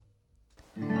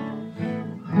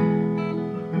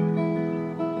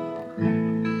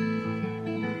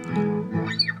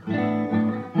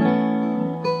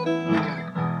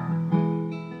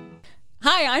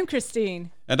Hi, I'm Christine.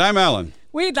 And I'm Alan.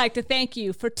 We'd like to thank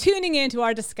you for tuning in to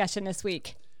our discussion this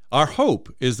week. Our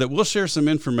hope is that we'll share some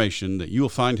information that you will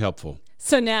find helpful.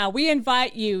 So now we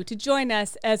invite you to join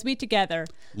us as we together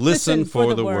listen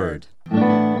for the word.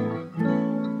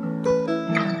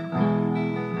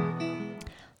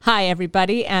 Hi,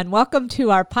 everybody, and welcome to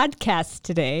our podcast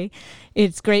today.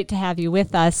 It's great to have you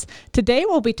with us. Today,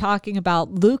 we'll be talking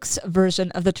about Luke's version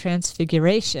of the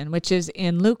Transfiguration, which is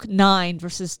in Luke 9,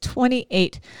 verses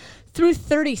 28 through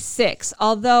 36,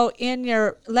 although in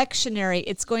your lectionary,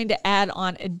 it's going to add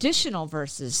on additional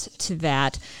verses to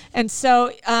that. And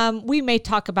so we may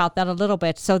talk about that a little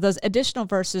bit. So those additional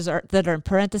verses that are in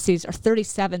parentheses are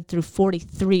 37 through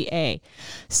 43a.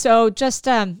 So just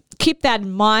keep that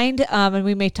in mind, and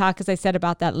we may talk, as I said,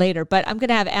 about that later. But I'm going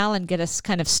to have Alan get us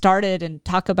kind of started and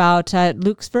talk about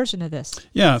Luke's version of this.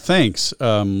 Yeah, thanks.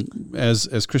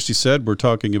 As Christy said, we're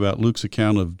talking about Luke's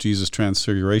account of Jesus'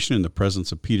 transfiguration in the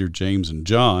presence of Peter, James, and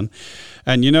John.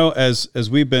 And you know, as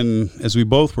we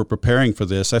both were preparing for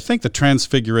this, I think the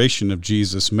transfiguration of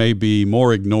Jesus may be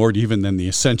more ignored even than the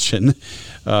ascension.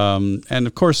 And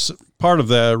of course, part of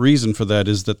the reason for that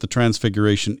is that the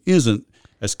transfiguration isn't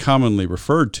as commonly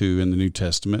referred to in the New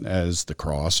Testament as the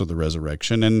cross or the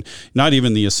resurrection, and not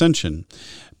even the ascension.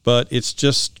 But it's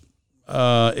just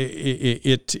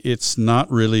it's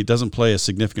not really, doesn't play a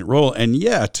significant role. And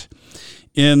yet,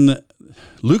 in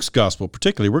Luke's gospel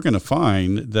particularly, we're going to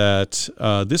find that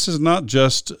this is not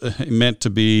just meant to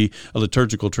be a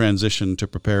liturgical transition to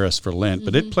prepare us for Lent,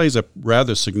 but it plays a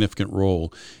rather significant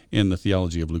role in the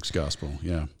theology of Luke's gospel.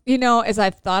 Yeah. You know, as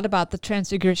I've thought about the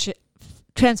Transfiguration,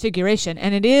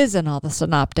 and it is in all the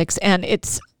synoptics, and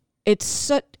it's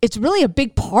really a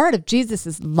big part of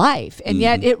Jesus's life, and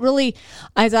yet it really,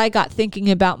 as I got thinking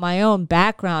about my own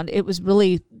background, it was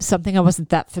really something I wasn't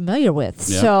that familiar with.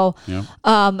 Yeah, so, yeah.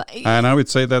 And I would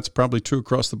say that's probably true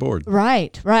across the board.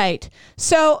 Right.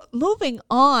 So, moving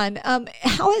on,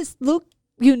 how is Luke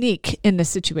unique in this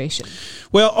situation?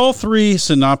 Well, all three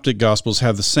synoptic gospels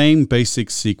have the same basic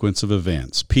sequence of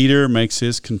events. Peter makes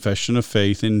his confession of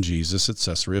faith in Jesus at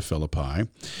Caesarea Philippi.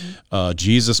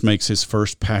 Jesus makes his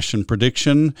first passion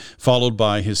prediction, followed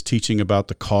by his teaching about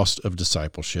the cost of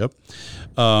discipleship.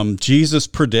 Jesus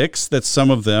predicts that some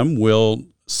of them will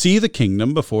see the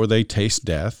kingdom before they taste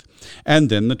death, and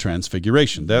then the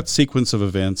transfiguration. That sequence of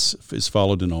events is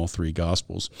followed in all three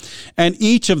Gospels. And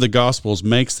each of the Gospels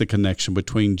makes the connection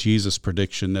between Jesus'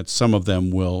 prediction that some of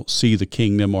them will see the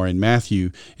kingdom, or in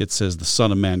Matthew, it says the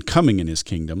Son of Man coming in his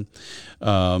kingdom,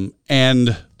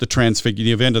 and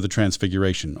the event of the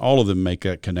transfiguration. All of them make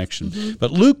that connection.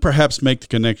 But Luke perhaps makes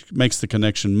the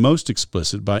connection most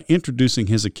explicit by introducing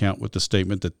his account with the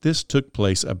statement that this took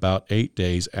place about 8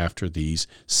 days after these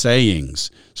sayings.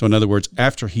 So in other words,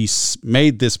 after he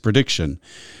made this prediction,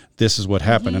 this is what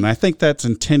happened. And I think that's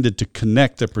intended to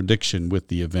connect the prediction with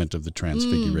the event of the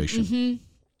transfiguration.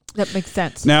 That makes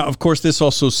sense. Now, of course, this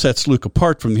also sets Luke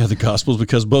apart from the other Gospels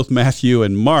because both Matthew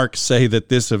and Mark say that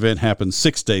this event happened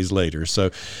 6 days later.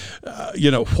 So,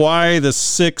 why the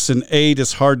 6 and 8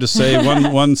 is hard to say.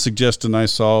 One suggestion I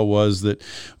saw was that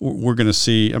we're going to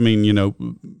see,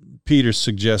 Peter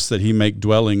suggests that he make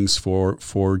dwellings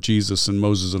for Jesus and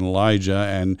Moses and Elijah,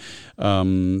 and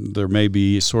there may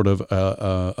be sort of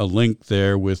a link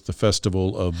there with the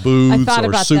festival of booths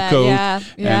or Sukkot.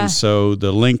 Yeah. And so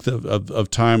the length of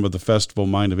time of the festival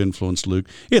might have influenced Luke.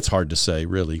 It's hard to say,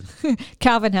 really.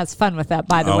 Calvin has fun with that,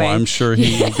 by the way. I'm sure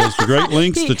he goes to great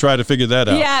lengths to try to figure that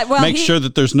out. Yeah, well, make sure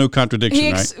that there's no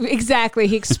contradiction, right? Exactly.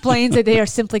 He explains that they are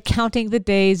simply counting the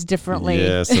days differently.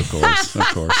 Yes, of course.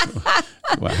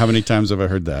 Well, how many times have I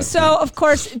heard that? So, of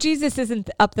course, Jesus isn't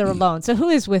up there alone. So who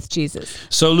is with Jesus?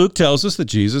 So Luke tells us that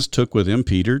Jesus took with him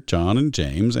Peter, John, and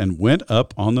James and went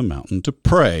up on the mountain to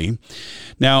pray.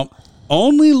 Now,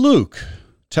 only Luke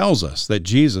tells us that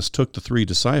Jesus took the three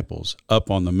disciples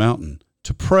up on the mountain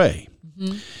to pray.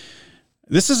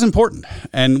 This is important,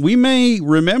 and we may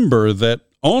remember that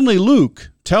only Luke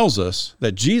tells us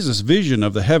that Jesus' vision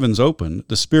of the heavens opened,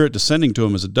 the Spirit descending to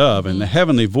him as a dove, and the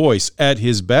heavenly voice at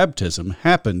his baptism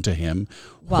happened to him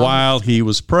while he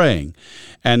was praying.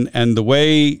 And the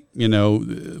way,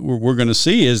 we're going to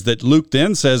see is that Luke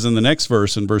then says in the next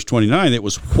verse, in verse 29, it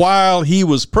was while he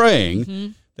was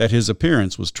praying that his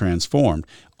appearance was transformed.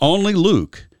 Only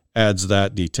Luke adds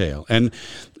that detail. And,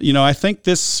 I think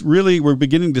this really, we're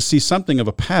beginning to see something of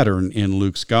a pattern in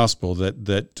Luke's gospel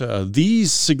that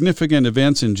these significant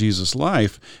events in Jesus'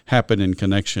 life happen in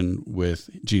connection with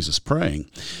Jesus praying.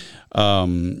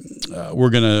 We're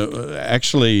going to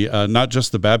actually, not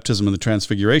just the baptism and the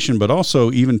transfiguration, but also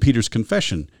even Peter's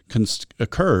confession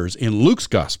occurs in Luke's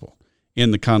gospel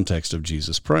in the context of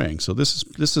Jesus praying. So this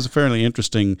is a fairly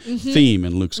interesting theme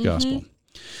in Luke's gospel.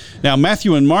 Now,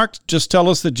 Matthew and Mark just tell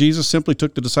us that Jesus simply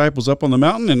took the disciples up on the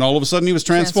mountain, and all of a sudden he was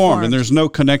transformed. And there's no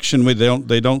connection with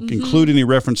they don't include any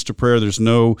reference to prayer. There's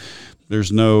no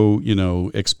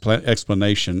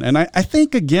explanation. And I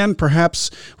think again,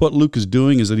 perhaps what Luke is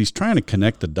doing is that he's trying to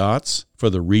connect the dots for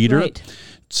the reader. Right.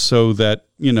 So that,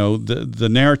 the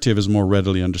narrative is more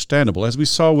readily understandable, as we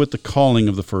saw with the calling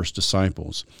of the first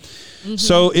disciples.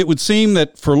 So it would seem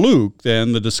that for Luke,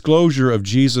 then, the disclosure of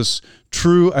Jesus'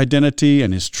 true identity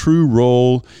and his true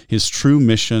role, his true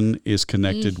mission is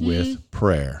connected with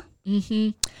prayer.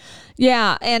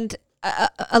 Yeah, and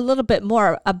a little bit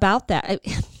more about that.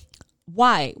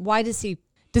 Why? Why does he?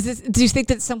 Do you think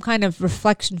that's some kind of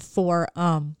reflection for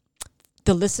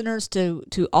the listeners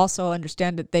to also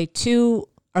understand that they too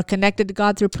are connected to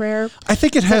God through prayer? I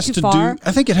think it has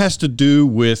to do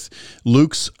with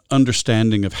Luke's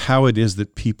understanding of how it is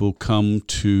that people come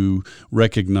to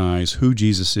recognize who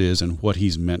Jesus is and what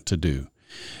he's meant to do.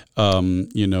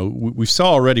 We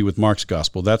saw already with Mark's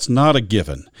gospel, that's not a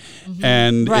given.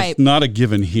 And it's not a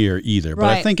given here either. But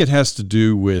I think it has to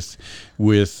do with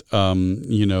Luke's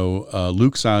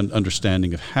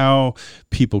understanding of how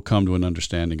people come to an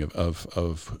understanding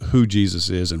of who Jesus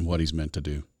is and what he's meant to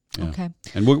do. Yeah. Okay,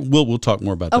 and we'll talk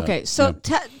more about that. Okay, so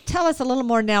tell us a little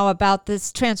more now about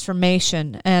this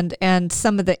transformation and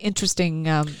some of the interesting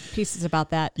pieces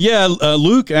about that. Yeah,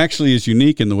 Luke actually is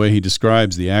unique in the way he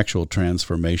describes the actual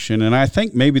transformation, and I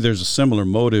think maybe there's a similar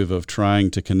motive of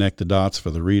trying to connect the dots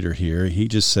for the reader here. He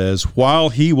just says, while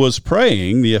he was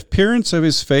praying, the appearance of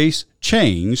his face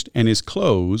changed, and his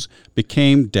clothes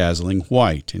became dazzling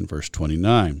white, in verse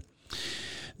 29.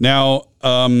 Now,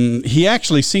 he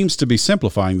actually seems to be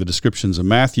simplifying the descriptions of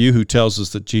Matthew, who tells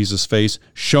us that Jesus' face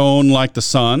shone like the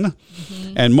sun,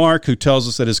 and Mark, who tells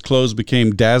us that his clothes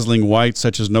became dazzling white,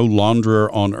 such as no launderer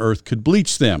on earth could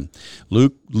bleach them.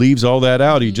 Luke leaves all that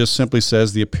out. He just simply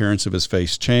says the appearance of his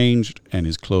face changed, and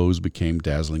his clothes became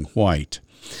dazzling white.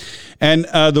 And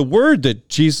the word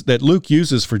that Luke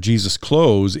uses for Jesus'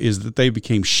 clothes is that they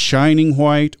became shining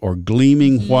white or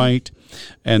gleaming white.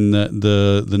 And I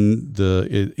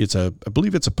believe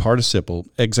it's a participle,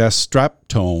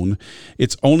 exastraptone.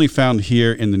 It's only found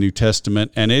here in the New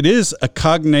Testament, and it is a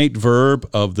cognate verb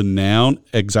of the noun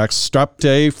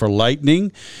exastrapte for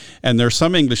lightning. And there are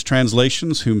some English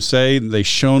translations whom say they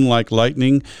shone like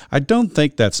lightning. I don't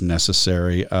think that's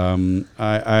necessary.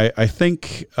 I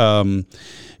think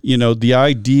the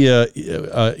idea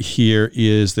here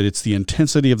is that it's the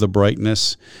intensity of the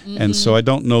brightness, and so I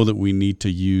don't know that we need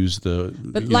to use the.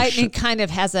 But lightning kind of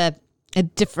has a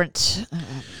different.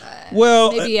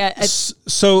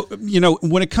 So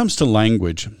when it comes to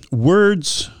language,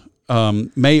 words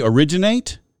may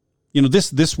originate.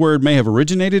 This word may have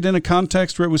originated in a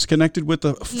context where it was connected with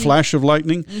a flash of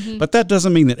lightning, but that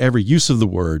doesn't mean that every use of the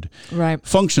word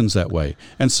functions that way.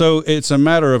 And so it's a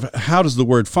matter of how does the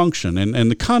word function, and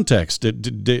the context,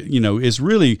 is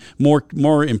really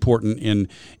more important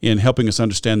in helping us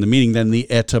understand the meaning than the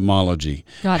etymology.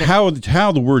 Got it.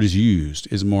 How the word is used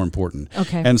is more important.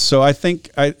 Okay. And so I think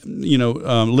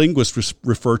linguists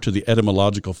refer to the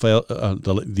etymological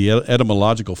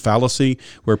fallacy,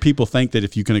 where people think that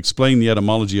if you can explain the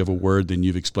etymology of a word, then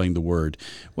you've explained the word.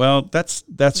 Well,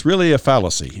 that's really a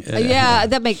fallacy.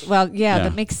 That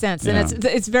makes sense, and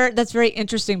that's very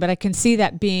interesting. But I can see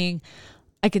that being,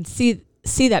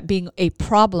 that being a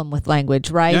problem with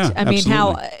language, right? Yeah, I mean,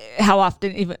 absolutely. how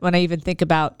often, even when I think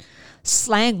about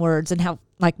slang words and how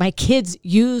my kids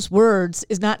use words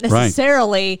is not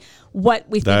necessarily what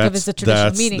we think of as the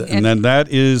traditional meaning. And then that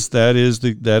is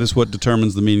what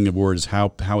determines the meaning of word, is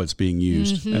how it's being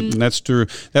used. And that's true.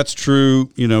 That's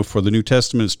true, for the New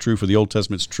Testament, it's true for the Old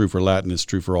Testament, it's true for Latin, it's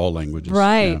true for all languages.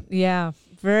 Right. Yeah.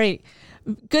 Very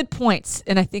good points.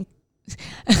 And I think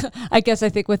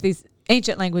with these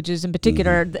ancient languages in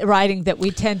particular, writing, that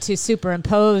we tend to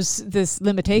superimpose this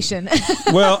limitation.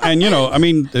 Well, and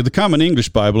the Common English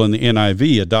Bible and the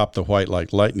NIV adopt the white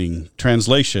like lightning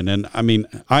translation. And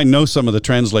I know some of the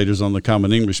translators on the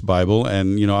Common English Bible,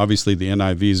 and obviously the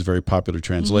NIV is a very popular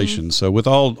translation. So with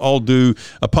all due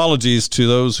apologies to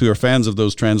those who are fans of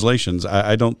those translations,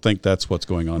 I don't think that's what's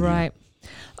going on right here.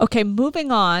 Okay, moving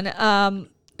on.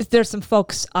 There's some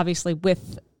folks obviously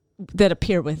that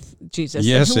appear with Jesus.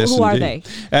 Yes, who are they?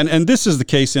 And this is the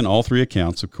case in all three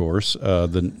accounts, of course.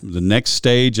 The next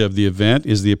stage of the event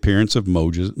is the appearance of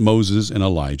Moses and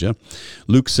Elijah.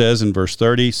 Luke says in verse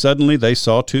 30, suddenly they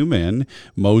saw two men,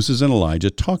 Moses and Elijah,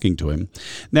 talking to him.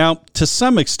 Now, to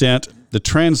some extent, The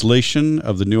translation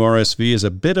of the New RSV is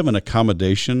a bit of an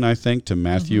accommodation, I think, to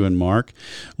Matthew and Mark.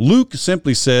 Luke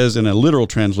simply says in a literal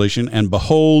translation, "And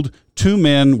behold, two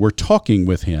men were talking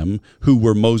with him who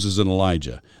were Moses and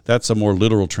Elijah." That's a more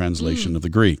literal translation of the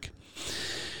Greek.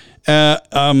 We're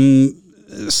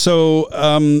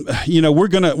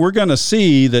gonna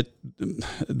see that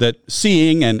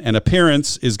seeing and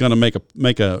appearance is gonna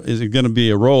is gonna be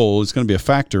a role. It's gonna be a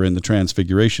factor in the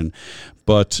transfiguration,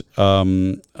 but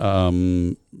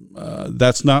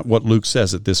that's not what Luke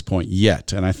says at this point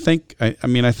yet. And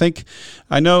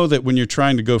I know that when you're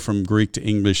trying to go from Greek to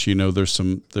English, there's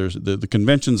the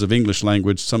conventions of English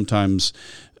language sometimes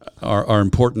are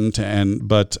important,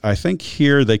 but I think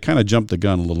here they kind of jumped the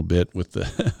gun a little bit with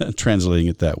the translating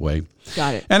it that way.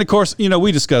 Got it. And of course,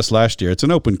 we discussed last year, it's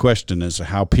an open question as to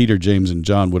how Peter, James, and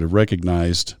John would have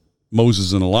recognized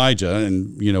Moses and Elijah.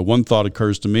 And, one thought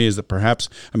occurs to me is that perhaps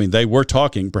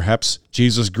perhaps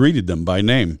Jesus greeted them by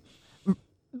name.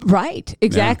 Right.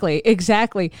 Exactly. Yeah.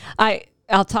 Exactly.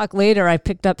 I'll talk later. I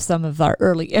picked up some of our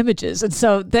early images. And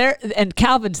so and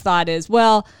Calvin's thought is,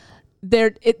 well,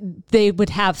 they would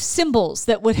have symbols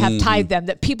that would have tied them,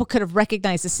 that people could have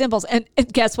recognized the symbols, and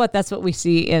guess what? That's what we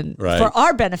see for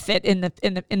our benefit in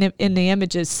the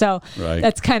images. So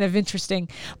that's kind of interesting.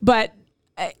 But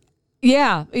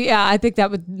yeah, I think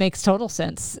that makes total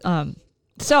sense.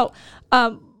 So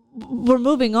we're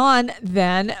moving on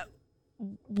then.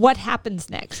 What happens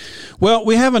next? Well,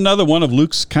 we have another one of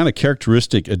Luke's kind of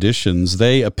characteristic additions.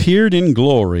 They appeared in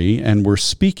glory and were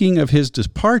speaking of his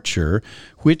departure,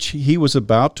 which he was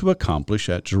about to accomplish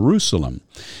at Jerusalem.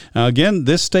 Now, again,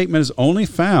 this statement is only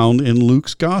found in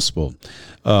Luke's gospel.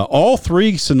 All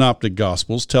three synoptic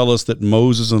gospels tell us that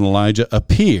Moses and Elijah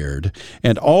appeared,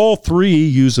 and all three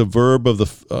use a form of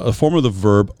the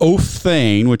verb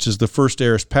ophthein, which is the first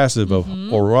aorist passive of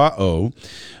orao.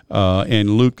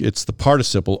 In Luke, it's the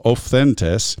participle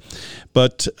ophtentes.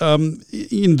 But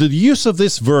in the use of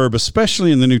this verb,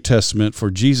 especially in the New Testament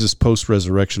for Jesus'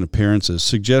 post-resurrection appearances,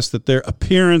 suggests that their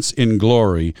appearance in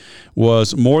glory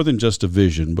was more than just a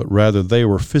vision, but rather they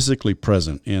were physically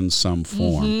present in some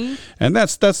form. And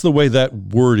that's the way that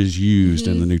word is used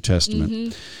in the New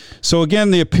Testament. So again,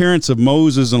 the appearance of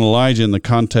Moses and Elijah in the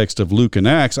context of Luke and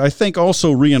Acts, I think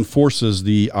also reinforces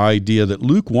the idea that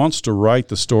Luke wants to write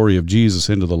the story of Jesus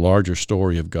into the larger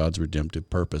story of God's redemptive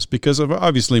purpose, because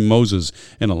obviously Moses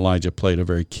and Elijah played a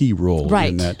very key role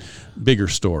in that bigger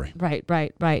story.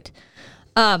 Right.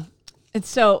 And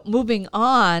so moving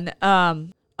on,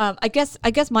 I guess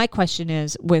my question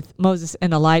is, with Moses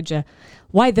and Elijah,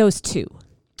 why those two?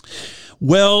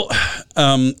 Well,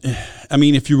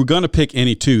 if you were going to pick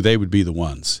any two, they would be the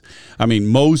ones.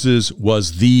 Moses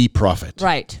was the prophet.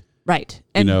 Right.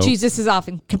 And Jesus is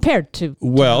often compared to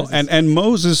Moses. And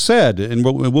Moses said, and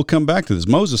we'll come back to this,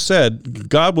 Moses said,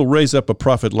 God will raise up a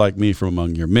prophet like me from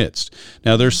among your midst.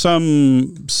 Now, there's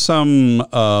some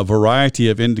variety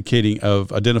of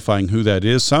identifying who that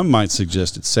is. Some might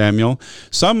suggest it's Samuel.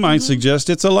 Some might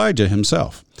suggest it's Elijah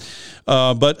himself.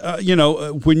 But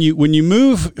when you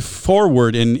move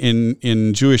forward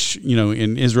in Jewish,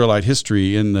 in Israelite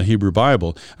history in the Hebrew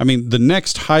Bible, the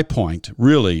next high point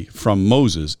really from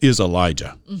Moses is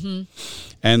Elijah.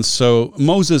 And so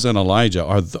Moses and Elijah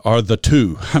are the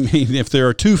two. If there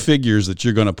are two figures that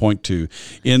you're going to point to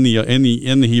in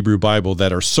the Hebrew Bible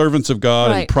that are servants of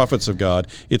God and prophets of God,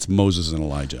 it's Moses and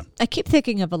Elijah. I keep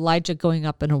thinking of Elijah going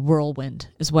up in a whirlwind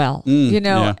as well.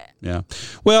 Yeah.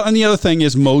 Well, and the other thing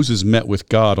is Moses met with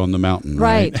God on the mountain,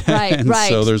 right? Right.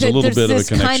 So there's a little bit of a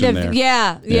connection there.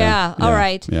 Yeah. All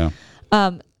right. Yeah.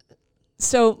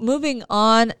 So moving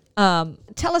on.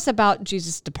 Tell us about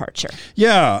Jesus' departure.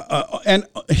 And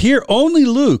here only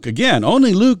Luke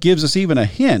gives us even a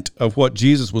hint of what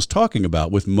Jesus was talking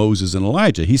about with Moses and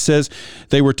Elijah. He says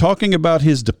they were talking about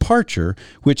his departure,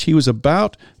 which he was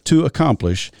about to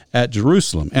accomplish at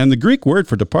Jerusalem. And the Greek word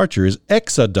for departure is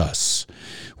exodus,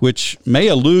 which may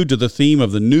allude to the theme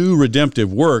of the new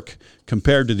redemptive work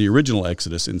compared to the original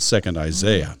Exodus in 2nd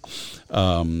Isaiah.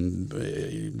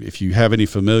 If you have any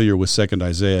familiar with 2nd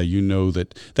Isaiah, you know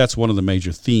that that's one of the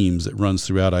major themes that runs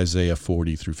throughout Isaiah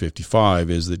 40 through 55,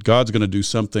 is that God's going to do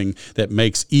something that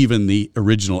makes even the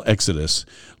original Exodus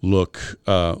look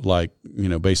like,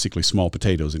 basically small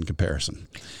potatoes in comparison.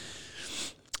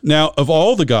 Now, of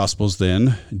all the Gospels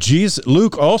then,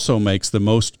 Luke also makes the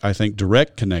most, I think,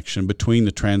 direct connection between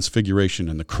the transfiguration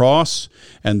and the cross,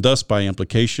 and thus by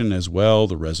implication as well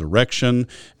the resurrection,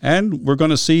 and we're going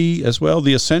to see as well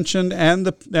the ascension and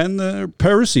the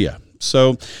parousia,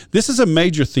 So this is a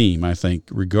major theme, I think,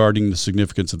 regarding the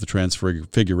significance of the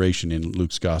transfiguration in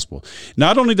Luke's gospel.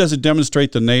 Not only does it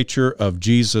demonstrate the nature of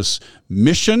Jesus'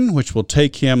 mission, which will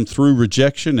take him through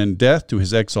rejection and death to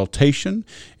his exaltation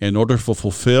in order to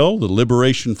fulfill the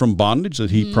liberation from bondage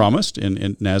that he promised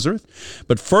in Nazareth,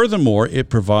 but furthermore, it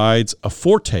provides a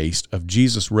foretaste of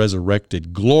Jesus'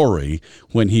 resurrected glory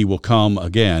when he will come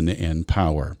again in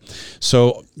power.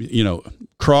 So,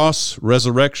 cross,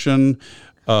 resurrection,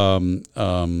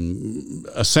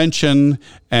 ascension,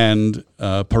 and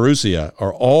parousia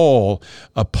are all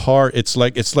a part. It's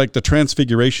like the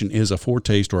transfiguration is a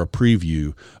foretaste or a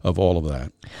preview of all of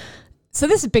that. So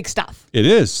this is big stuff. It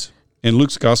is. In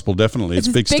Luke's gospel, definitely. It's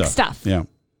big stuff. Yeah.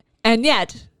 And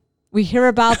yet, we hear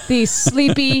about these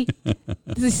sleepy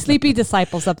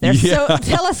disciples up there. Yeah. So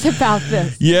tell us about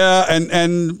this. Yeah,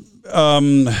 and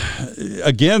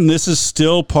again, this is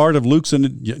still part of Luke's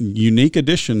unique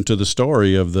addition to the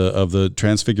story of the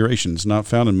transfiguration. It's not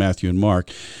found in Matthew and Mark.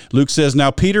 Luke says,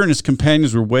 "Now Peter and his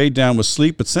companions were weighed down with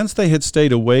sleep, but since they had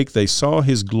stayed awake, they saw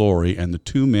his glory and the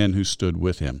two men who stood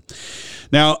with him."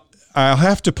 Now, I'll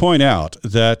have to point out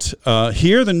that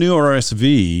here the New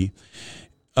RSV,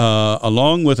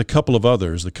 along with a couple of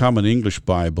others, the Common English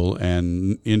Bible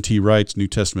and N.T. Wright's New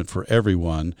Testament for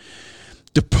Everyone,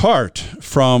 depart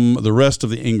from the rest of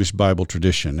the English Bible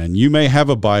tradition. And you may have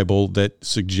a Bible that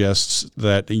suggests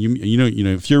that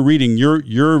if you're reading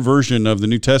your version of the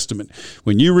New Testament,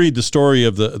 when you read the story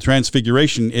of the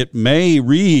Transfiguration, it may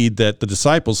read that the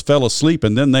disciples fell asleep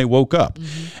and then they woke up.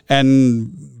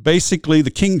 And basically,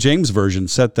 the King James Version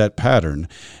set that pattern.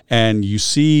 And you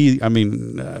see,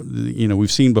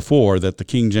 we've seen before that the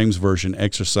King James Version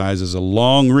exercises a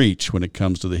long reach when it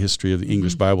comes to the history of the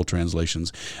English Bible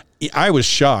translations. I was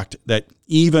shocked that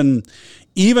even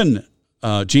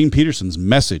Gene Peterson's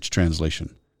Message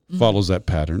translation follows that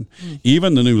pattern.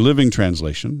 Even the New Living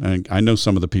Translation, and I know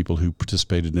some of the people who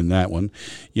participated in that one,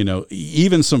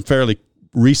 even some fairly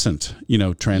recent,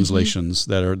 translations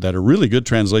that are really good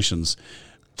translations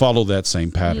follow that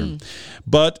same pattern.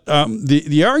 But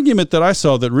the argument that I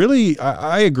saw that really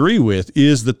I agree with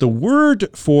is that the word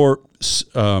for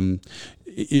some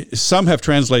have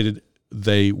translated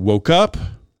they woke up,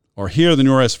 or here the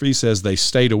New RSV says they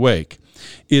stayed awake,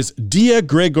 is dia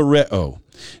gregoreo.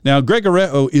 Now,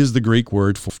 gregoreo is the Greek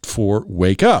word for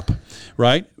wake up,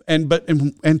 right? And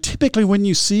typically when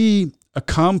you see a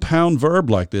compound verb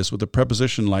like this with a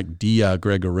preposition like dia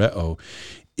gregoreo,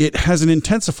 it has an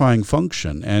intensifying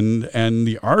function, and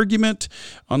the argument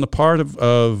on the part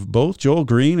of both Joel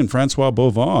Green and Francois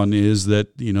Boivin is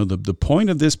that the point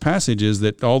of this passage is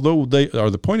that although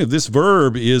the point of this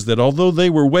verb is that although they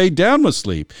were weighed down with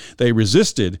sleep, they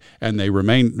resisted and they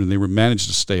managed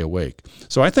to stay awake.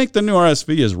 So I think the New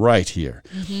RSV is right here.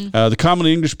 The Common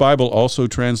English Bible also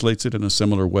translates it in a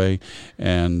similar way,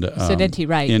 and N.T.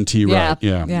 Wright,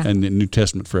 yeah, and the New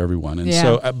Testament for Everyone, and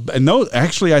so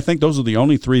I think those are the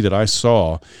only three that I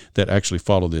saw that actually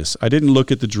follow this. I didn't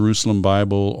look at the Jerusalem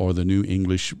Bible or the New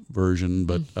English Version,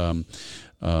 but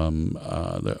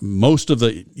most of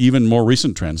the even more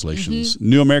recent translations,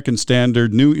 New American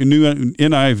Standard, New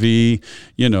NIV,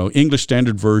 English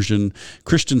Standard Version,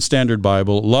 Christian Standard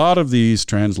Bible, a lot of these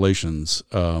translations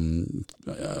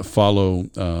follow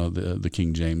the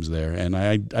King James there. And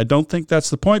I don't think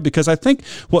that's the point, because I think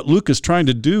what Luke is trying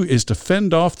to do is to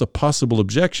fend off the possible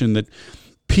objection that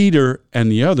Peter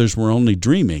and the others were only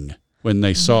dreaming when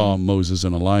they saw Moses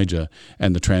and Elijah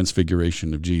and the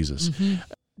transfiguration of Jesus.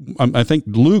 I think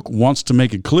Luke wants to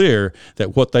make it clear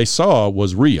that what they saw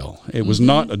was real. It was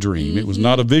not a dream. It was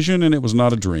not a vision, and it was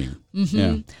not a dream.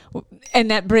 Yeah. And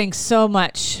that brings so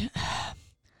much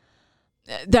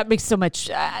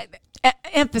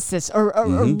emphasis or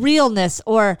realness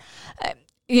or,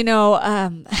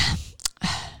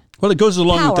 well, it goes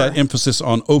along power with that emphasis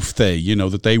on ophthe,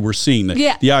 that they were seeing, the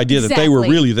idea exactly. that they were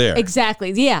really there.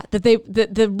 Exactly, yeah, that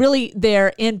they're really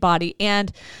there in body,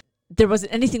 and there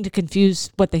wasn't anything to confuse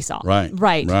what they saw. Right.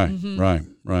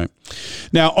 Right.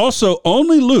 Now, also,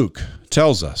 only Luke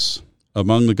tells us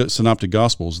among the Synoptic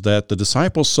Gospels that the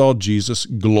disciples saw Jesus'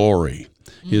 glory,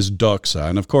 his doxa.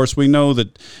 And of course, we know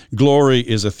that glory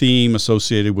is a theme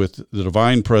associated with the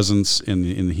divine presence in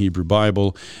the Hebrew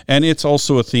Bible, and it's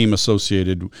also a theme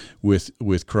associated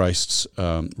with Christ's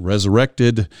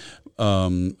resurrected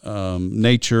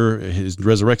nature, his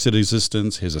resurrected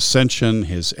existence, his ascension,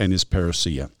 his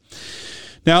parousia.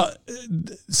 Now,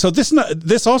 so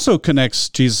this also connects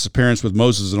Jesus' appearance with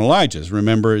Moses and Elijah.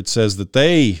 Remember, it says that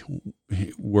they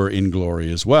were in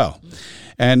glory as well.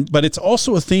 But it's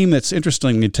also a theme that's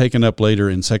interestingly taken up later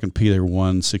in 2 Peter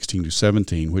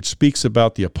 1:16-17, which speaks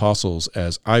about the apostles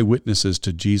as eyewitnesses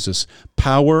to Jesus'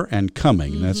 power and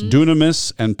coming. Mm-hmm. That's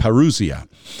dunamis and parousia.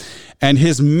 And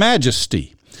his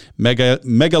majesty,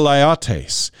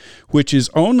 megalaiotes, which is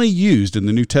only used in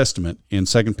the New Testament in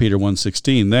 2 Peter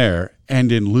 1:16 there,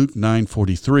 and in Luke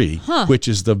 9:43, which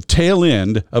is the tail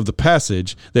end of the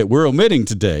passage that we're omitting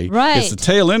today. Right. It's the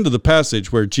tail end of the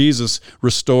passage where Jesus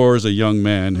restores a young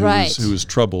man who is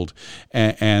troubled,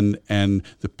 and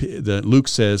the Luke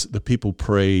says the people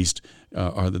praised,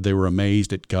 or that they were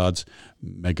amazed at God's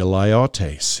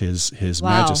megalaiotes, his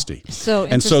majesty.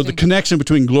 And so the connection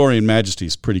between glory and majesty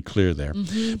is pretty clear there.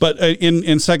 Mm-hmm. But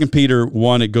in 2 Peter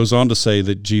 1, it goes on to say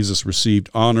that Jesus received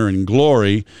honor and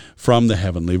glory from the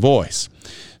heavenly voice.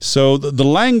 So the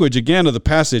language, again, of the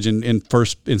passage in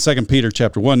 2 Peter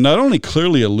chapter 1 not only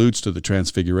clearly alludes to the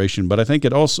transfiguration, but I think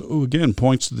it also, again,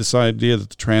 points to this idea that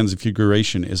the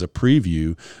transfiguration is a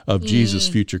preview of Jesus'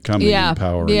 future coming in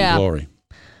power and glory.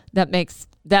 That makes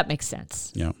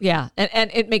sense. Yeah. Yeah.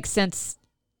 And it makes sense.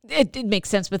 It makes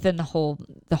sense within the whole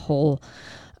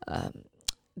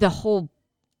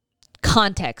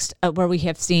context of where we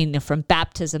have seen from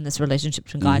baptism this relationship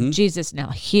between God and Jesus, now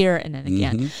here and then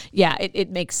again. Mm-hmm. Yeah.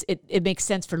 It makes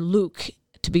sense for Luke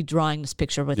to be drawing this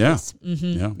picture with this.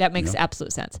 Mm-hmm. Yeah. That makes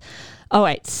absolute sense. All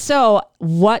right. So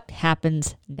what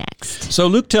happens next? So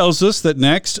Luke tells us that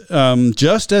next,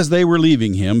 just as they were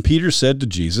leaving him, Peter said to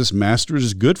Jesus, "Master, it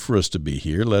is good for us to be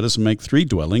here. Let us make 3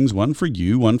 dwellings, one for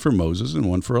you, one for Moses, and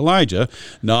one for Elijah,"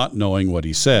 not knowing what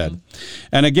he said. Mm-hmm.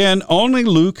 And again, only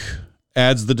Luke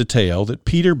adds the detail that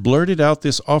Peter blurted out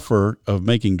this offer of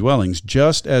making dwellings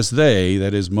just as they,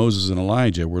 that is Moses and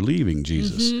Elijah, were leaving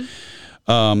Jesus. Mm-hmm.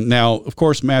 Now, of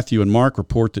course, Matthew and Mark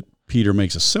report that Peter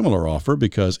makes a similar offer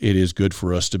because it is good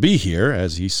for us to be here,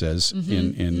 as he says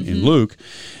in Luke.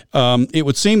 It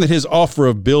would seem that his offer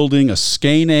of building a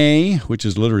skene, which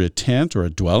is literally a tent or a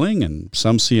dwelling, and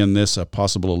some see in this a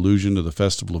possible allusion to the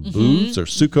festival of booths or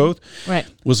Sukkoth,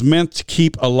 was meant to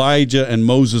keep Elijah and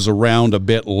Moses around a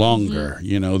bit longer.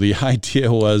 You know, the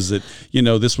idea was that,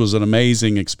 this was an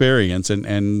amazing experience,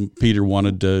 and Peter didn't want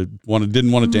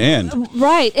it to end.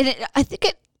 Right, and I think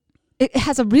it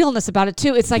has a realness about it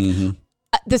too. It's like,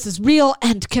 this is real,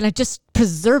 and can I just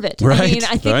preserve it? Right. I mean,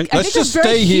 I think Let's just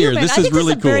stay here. This is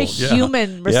really cool. Very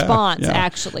human response,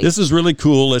 actually. This is really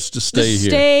cool. Let's just stay here.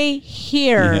 Stay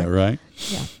here. Yeah, right.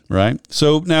 Yeah. Right.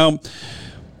 So now,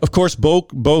 of course,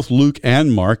 both Luke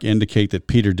and Mark indicate that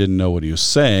Peter didn't know what he was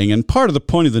saying, and part of the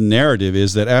point of the narrative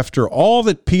is that after all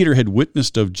that Peter had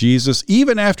witnessed of Jesus,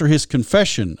 even after his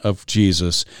confession of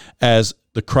Jesus as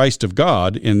the Christ of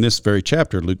God in this very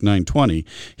chapter, Luke 9:20,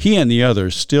 he and the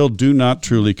others still do not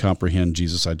truly comprehend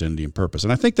Jesus' identity and purpose.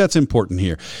 And I think that's important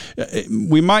here.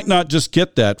 We might not just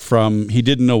get that from he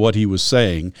didn't know what he was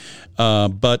saying,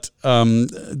 but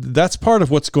that's part of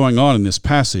what's going on in this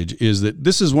passage, is that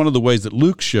this is one of the ways that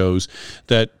Luke shows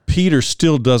that Peter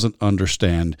still doesn't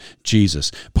understand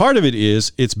Jesus. Part of it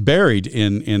is it's buried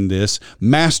in this,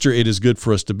 "Master, it is good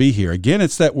for us to be here." Again,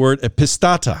 it's that word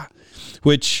epistata,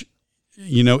 which,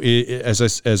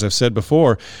 as I've said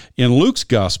before, in Luke's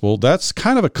gospel, that's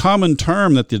kind of a common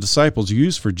term that the disciples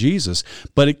use for Jesus,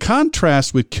 but it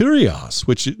contrasts with kurios,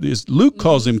 which is Luke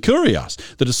calls him kurios.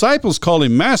 The disciples call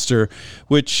him master,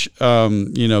 which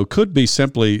could be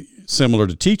simply similar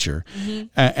to teacher,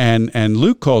 and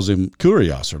Luke calls him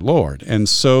kurios, or Lord. And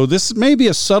so this may be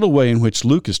a subtle way in which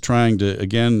Luke is trying to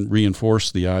again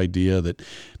reinforce the idea that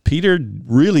Peter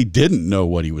really didn't know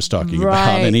what he was talking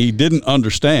about, and he didn't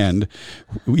understand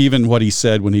even what he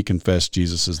said when he confessed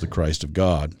Jesus as the Christ of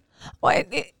God. Well, I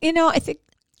think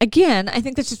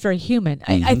that's just very human.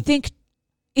 I think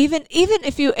even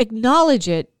if you acknowledge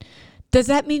it, does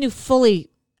that mean you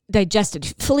fully digest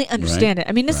it, fully understand it?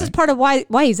 I mean, this is part of why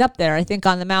he's up there, I think,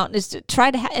 on the mountain, is to try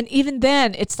to and even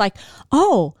then it's like,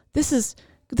 oh, this is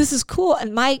cool,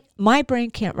 and my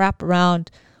brain can't wrap around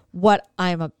what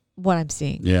I'm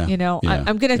seeing.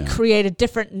 I'm going to create a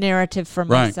different narrative for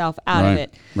myself out of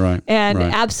it. And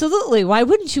absolutely, why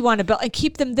wouldn't you want to build and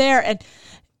keep them there? And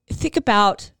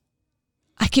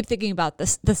I keep thinking about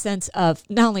this, the sense of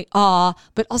not only awe,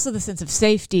 but also the sense of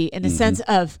safety and the sense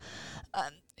of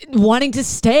wanting to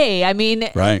stay. I mean,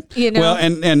 well,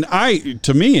 and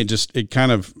to me, it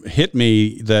kind of hit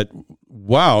me that,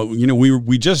 wow,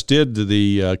 we just did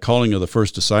the calling of the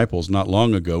first disciples not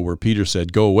long ago, where Peter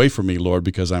said, "Go away from me, Lord,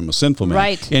 because I'm a sinful man."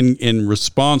 Right. In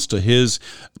response to his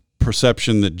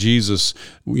perception that Jesus,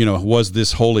 was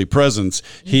this holy presence.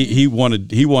 He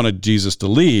wanted Jesus to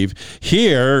leave.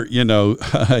 Here,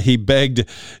 he begged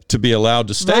to be allowed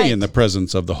to stay in the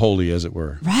presence of the holy, as it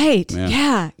were. Right.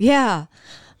 Yeah.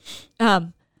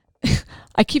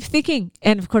 I keep thinking,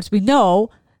 and of course we know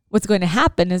what's going to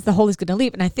happen is the holy's going to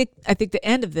leave, and I think the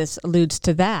end of this alludes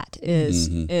to that.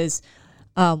 Is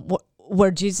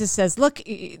where Jesus says, "Look,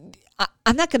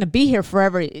 I'm not going to be here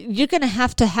forever. You're going to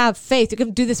have faith. You're going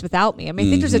to do this without me." I mean, I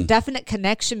think there's a definite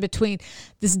connection between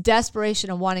this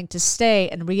desperation of wanting to stay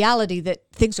and reality that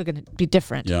things are going to be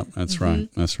different. Yeah, that's right.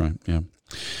 That's right. Yeah.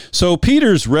 So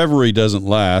Peter's reverie doesn't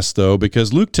last, though,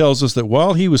 because Luke tells us that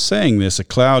while he was saying this, a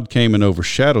cloud came and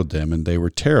overshadowed them, and they were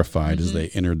terrified as they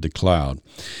entered the cloud.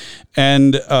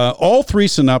 And all three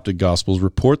synoptic gospels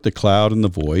report the cloud and the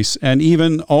voice, and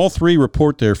even all three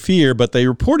report their fear, but they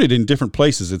report it in different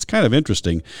places. It's kind of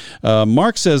interesting.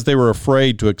 Mark says they were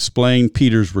afraid to explain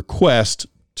Peter's request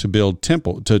to build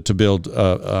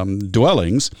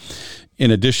dwellings, in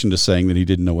addition to saying that he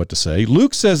didn't know what to say.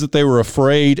 Luke says that they were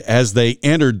afraid as they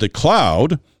entered the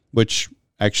cloud, which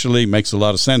actually makes a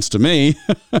lot of sense to me.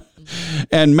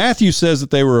 And Matthew says that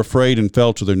they were afraid and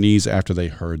fell to their knees after they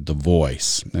heard the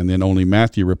voice. And then only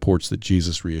Matthew reports that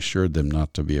Jesus reassured them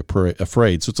not to be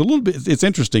afraid. So it's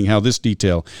interesting how this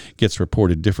detail gets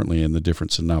reported differently in the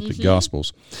different synoptic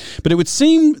gospels. But it would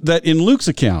seem that in Luke's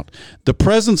account, the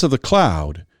presence of the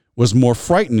cloud was more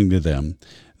frightening to them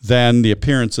than the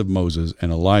appearance of Moses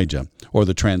and Elijah, or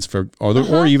the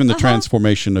or even the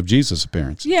transformation of Jesus'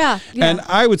 appearance. Yeah. And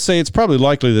I would say it's probably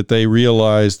likely that they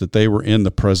realized that they were in the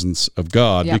presence of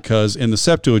God, because in the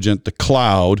Septuagint, the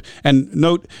cloud, and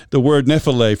note the word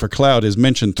nephile for cloud is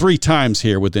mentioned 3 times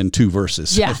here within 2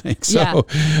 verses. Yeah. I think. So,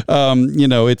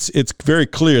 it's very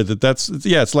clear that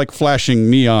it's like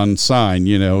flashing neon sign,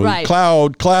 Right.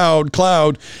 Cloud.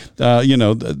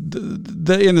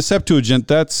 In the Septuagint,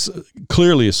 that's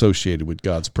clearly associated with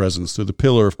God's presence through the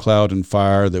pillar of cloud and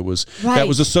fire that was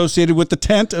associated with the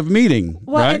tent of meeting.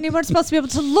 Well, right? and you weren't supposed to be able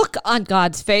to look on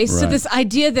God's face. Right. So this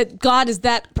idea that God is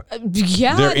that,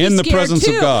 they're in the presence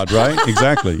of God, right?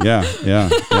 Exactly. Yeah.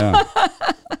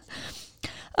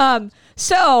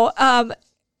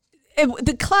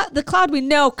 The cloud we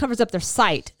know covers up their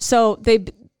sight, so they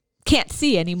can't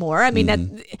see anymore. I mean,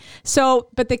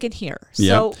 but they can hear.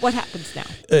 So what happens now?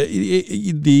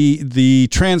 The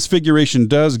transfiguration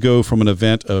does go from an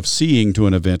event of seeing to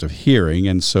an event of hearing.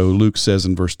 And so Luke says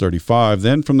in verse 35,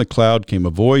 "Then from the cloud came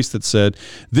a voice that said,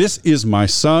 'This is my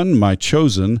son, my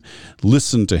chosen,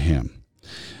 listen to him.'"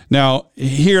 Now,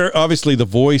 here, obviously, the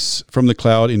voice from the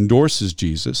cloud endorses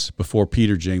Jesus before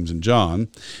Peter, James, and John.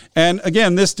 And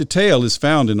again, this detail is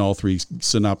found in all 3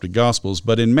 synoptic gospels.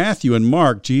 But in Matthew and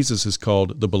Mark, Jesus is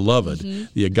called the beloved,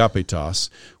 the agapetos,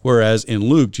 whereas in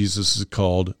Luke, Jesus is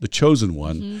called the chosen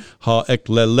one, ha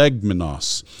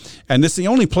eklelegmenos. And this is the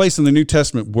only place in the New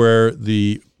Testament where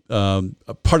the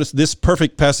this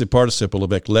perfect passive participle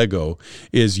of eklego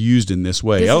is used in this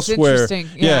way. This is interesting.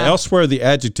 Elsewhere the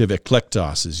adjective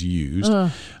eklektos is used.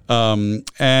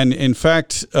 And in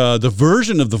fact, the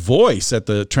version of the voice at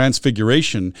the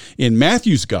transfiguration in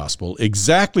Matthew's gospel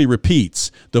exactly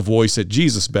repeats the voice at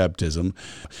Jesus' baptism.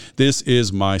 "This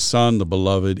is my son, the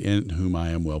beloved, in whom I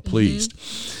am well pleased."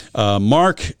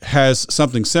 Mark has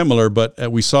something similar,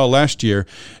 but we saw last year,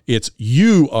 it's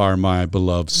 "you are my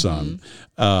beloved son."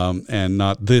 And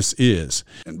not "this is."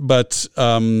 But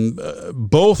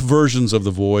both versions of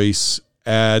the voice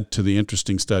add to the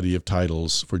interesting study of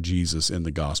titles for Jesus in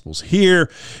the Gospels. Here,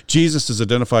 Jesus is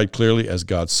identified clearly as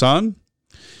God's Son.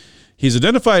 He's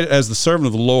identified as the servant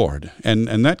of the Lord, and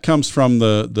that comes from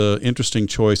the interesting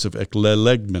choice of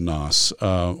eklelegmenos,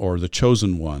 or the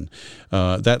chosen one.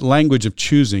 That language of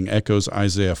choosing echoes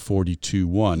Isaiah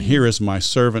 42:1. "Here is my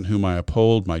servant whom I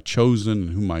uphold, my chosen, in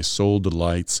whom my soul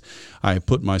delights. I have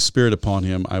put my spirit upon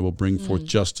him. I will bring forth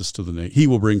justice to he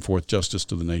will bring forth justice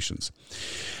to the nations."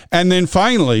 And then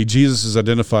finally, Jesus is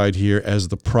identified here as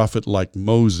the prophet like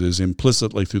Moses,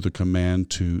 implicitly through the command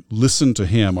to listen to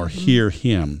him or hear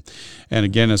him. And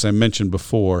again, as I mentioned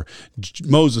before,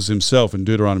 Moses himself in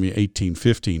Deuteronomy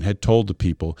 18:15 had told the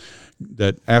people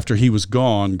that after he was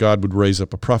gone, God would raise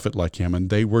up a prophet like him, and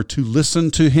they were to listen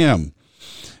to him.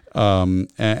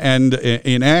 And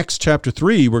in Acts chapter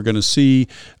 3, we're going to see,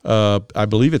 I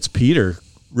believe it's Peter,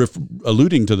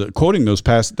 quoting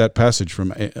that passage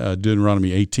from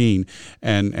Deuteronomy 18,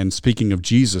 and speaking of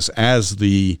Jesus as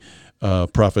the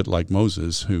prophet like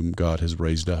Moses, whom God has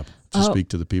raised up to speak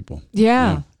to the people.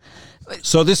 Yeah.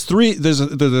 So there's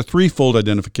a threefold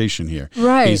identification here.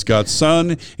 Right. He's God's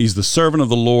son. He's the servant of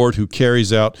the Lord who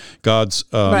carries out God's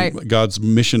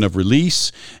mission of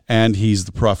release, and he's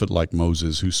the prophet like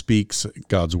Moses who speaks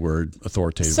God's word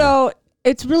authoritatively. So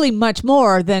it's really much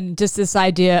more than just this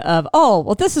idea of, oh,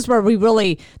 well, this is where we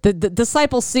really the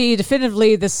disciples see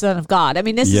definitively the Son of God. I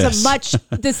mean, this is a much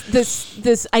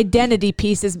this identity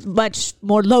piece is much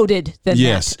more loaded than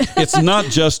yes. that. It's not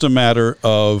just a matter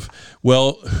of,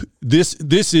 well, this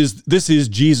is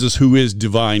Jesus who is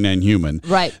divine and human.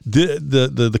 Right.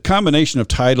 The combination of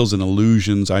titles and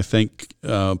allusions, I think,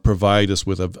 provide us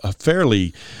with a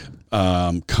fairly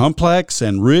complex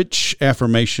and rich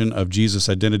affirmation of Jesus'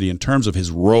 identity in terms of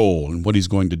his role and what he's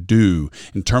going to do,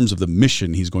 in terms of the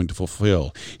mission he's going to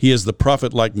fulfill. He is the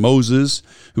prophet like Moses,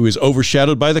 who is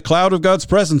overshadowed by the cloud of God's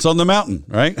presence on the mountain,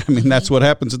 right? I mean, that's what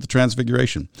happens at the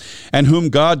Transfiguration, and whom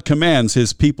God commands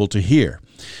his people to hear.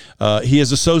 He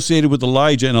is associated with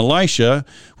Elijah and Elisha,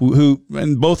 who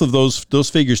and both of those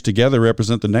figures together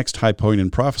represent the next high point in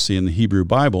prophecy in the Hebrew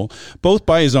Bible, both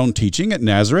by his own teaching at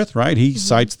Nazareth, right? He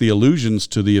cites the allusions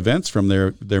to the events from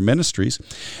their ministries,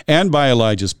 and by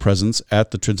Elijah's presence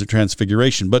at the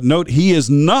Transfiguration. But note, he is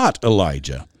not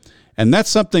Elijah. And that's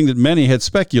something that many had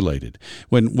speculated.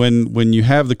 When you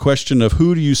have the question of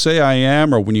who do you say I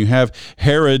am, or when you have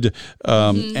Herod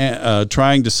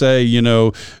trying to say,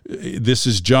 this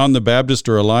is John the Baptist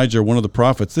or Elijah or one of the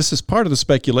prophets, this is part of the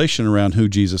speculation around who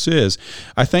Jesus is.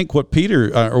 I think what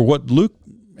Peter or what Luke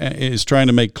is trying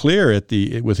to make clear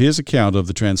with his account of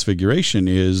the Transfiguration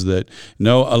is that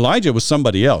no, Elijah was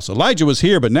somebody else. Elijah was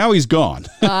here, but now he's gone.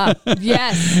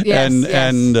 Yes.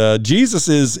 And Jesus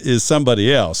is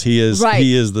somebody else. He is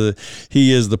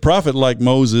the prophet like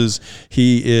Moses.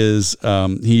 He has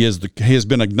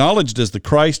been acknowledged as the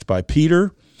Christ by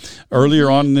Peter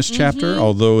earlier on in this chapter,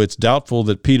 although it's doubtful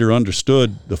that Peter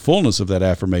understood the fullness of that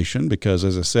affirmation, because,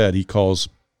 as I said, he calls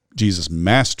Jesus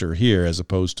Master here as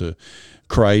opposed to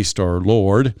Christ or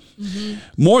Lord.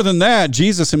 More than that,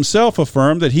 Jesus himself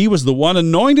affirmed that he was the one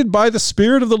anointed by the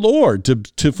Spirit of the Lord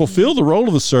to fulfill the role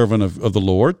of the servant of the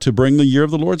Lord, to bring the year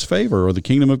of the Lord's favor or the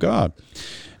kingdom of God.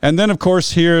 And then, of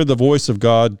course, here the voice of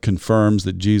God confirms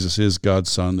that Jesus is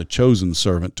God's Son, the chosen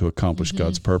servant to accomplish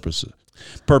God's purposes.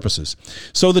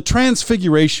 So the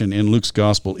Transfiguration in Luke's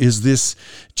Gospel is this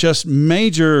just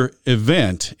major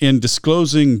event in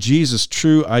disclosing Jesus'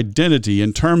 true identity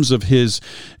in terms of his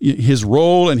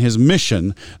role and his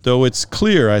mission, though it's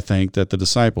clear, I think, that the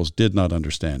disciples did not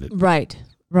understand it.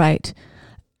 Right.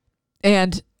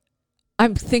 And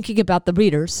I'm thinking about the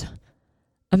readers.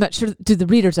 I'm not sure, do the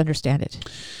readers understand it?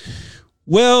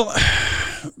 Well,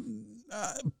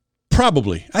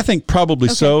 probably. I think probably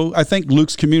so. I think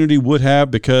Luke's community would have,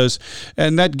 because,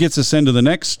 and that gets us into the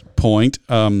next point,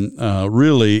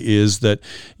 really, is that,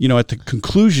 at the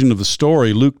conclusion of the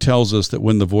story, Luke tells us that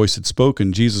when the voice had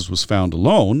spoken, Jesus was found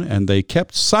alone, and they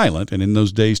kept silent, and in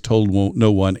those days told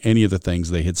no one any of the things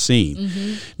they had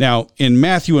seen. Now, in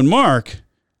Matthew and Mark,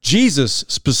 Jesus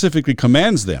specifically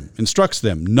commands them, instructs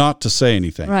them not to say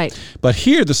anything. Right. But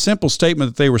here, the simple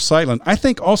statement that they were silent, I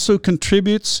think also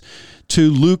contributes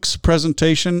to Luke's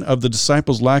presentation of the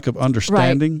disciples' lack of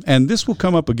understanding. Right. And this will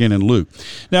come up again in Luke.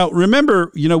 Now,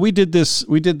 remember, we did this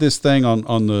thing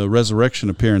on the resurrection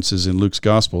appearances in Luke's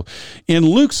gospel. In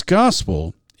Luke's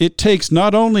gospel, it takes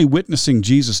not only witnessing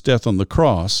Jesus' death on the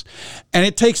cross, and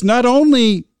it takes not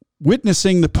only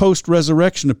witnessing the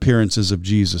post-resurrection appearances of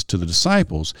Jesus to the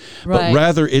disciples, but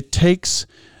rather it takes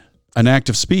an act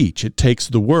of speech. It takes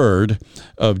the word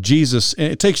of Jesus.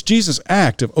 It takes Jesus'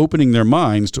 act of opening their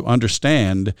minds to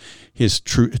understand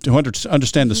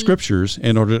understand the scriptures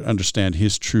in order to understand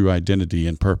his true identity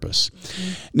and purpose.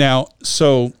 Now,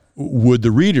 so would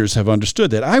the readers have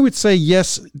understood that? I would say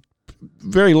yes,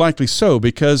 very likely so,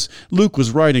 because Luke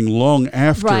was writing long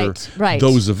after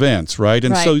those events, right?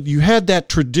 And so you had that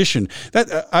tradition.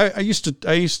 That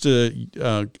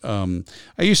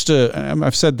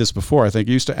I've said this before, I think.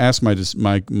 I used to ask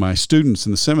my students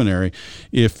in the seminary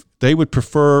if they would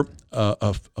prefer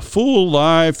a full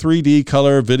live 3D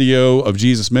color video of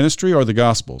Jesus' ministry or the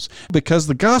Gospels, because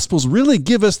the Gospels really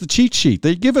give us the cheat sheet.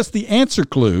 They give us the answer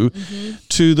clue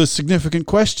to the significant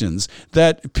questions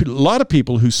that a lot of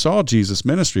people who saw Jesus'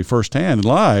 ministry firsthand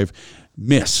live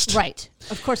missed. Right.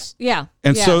 Of course. Yeah.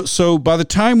 And so by the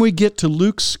time we get to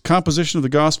Luke's composition of the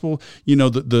Gospel,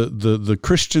 the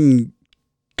Christian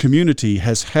community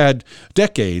has had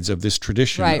decades of this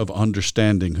tradition of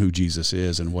understanding who Jesus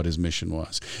is and what his mission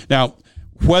was. Now,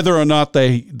 Whether or not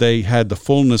they had the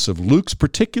fullness of Luke's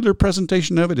particular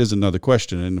presentation of it is another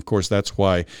question, and of course that's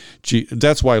why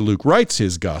Luke writes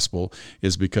his gospel,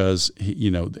 is because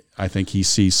I think he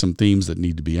sees some themes that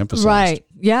need to be emphasized. Right?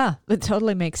 Yeah, it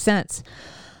totally makes sense.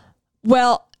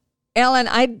 Well,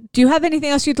 Alan, do you have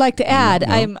anything else you'd like to add?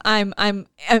 No. I'm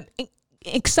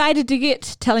excited to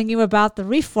get telling you about the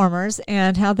Reformers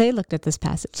and how they looked at this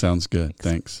passage. Sounds good.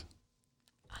 Thanks.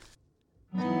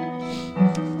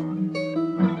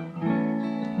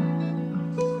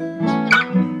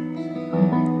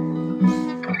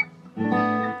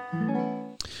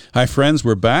 Hi, friends.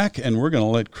 We're back, and we're going to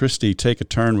let Christy take a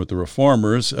turn with the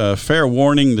Reformers. Fair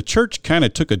warning, the church kind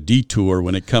of took a detour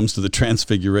when it comes to the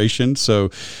Transfiguration, so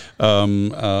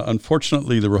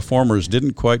unfortunately the Reformers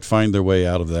didn't quite find their way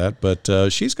out of that,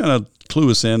 but she's going to clue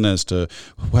us in as to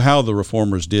how the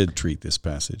Reformers did treat this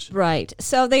passage. Right.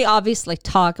 So they obviously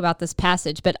talk about this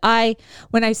passage, but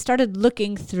when I started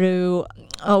looking through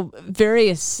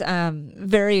various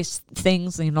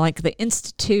things, like the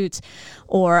Institutes,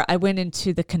 or I went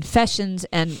into the Confessions,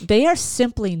 and they are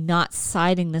simply not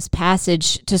citing this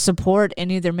passage to support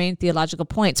any of their main theological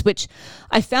points, which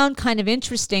I found kind of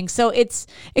interesting. So it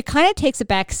kind of takes a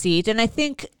back seat, and I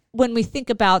think when we think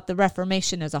about the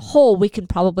Reformation as a whole, we can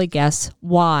probably guess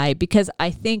why, because I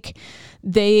think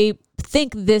they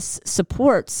think this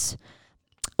supports,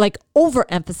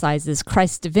 overemphasizes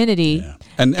Christ's divinity. Yeah.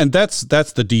 And that's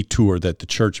the detour that the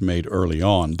church made early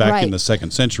on. Back in the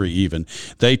 2nd century even,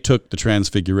 they took the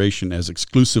Transfiguration as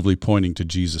exclusively pointing to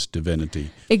Jesus' divinity.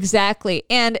 Exactly.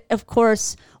 And of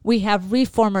course, we have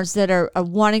Reformers that are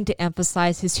wanting to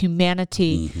emphasize his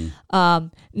humanity. Mm-hmm.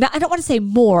 Now, I don't want to say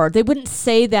more. They wouldn't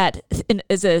say that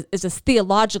as a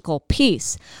theological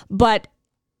piece, but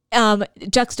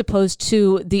juxtaposed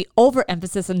to the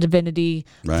overemphasis on divinity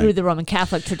through the Roman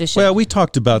Catholic tradition. Well, we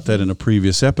talked about that in a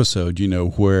previous episode,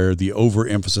 where the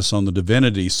overemphasis on the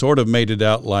divinity sort of made it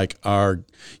out like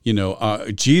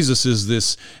Jesus is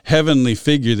this heavenly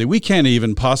figure that we can't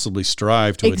even possibly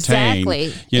strive to attain.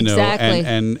 Exactly.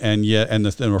 And yet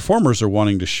the Reformers are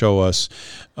wanting to show us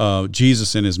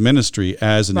Jesus in his ministry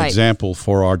as an example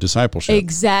for our discipleship.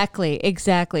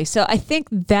 Exactly. So I think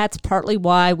that's partly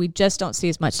why we just don't see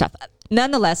as much stuff.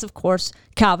 Nonetheless, of course,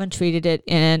 Calvin treated it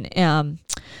in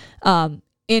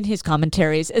his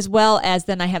commentaries, as well as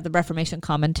then I have the Reformation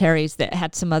commentaries that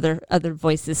had some other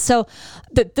voices. So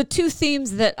the two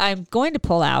themes that I'm going to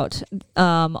pull out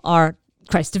are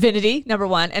Christ's divinity, number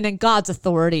one, and then God's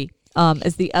authority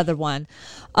is the other one.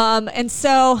 And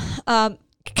so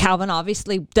Calvin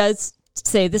obviously does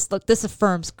say this, look, this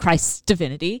affirms Christ's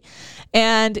divinity.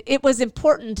 And it was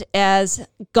important as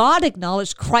God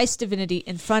acknowledged Christ's divinity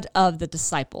in front of the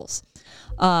disciples.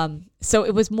 So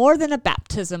it was more than a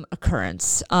baptism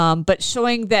occurrence, but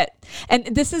showing that, and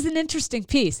this is an interesting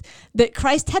piece, that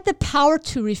Christ had the power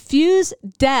to refuse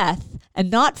death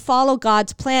and not follow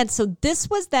God's plan. So this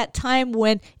was that time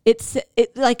when it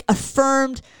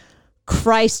affirmed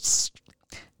Christ's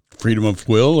freedom of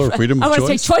will or freedom of choice? I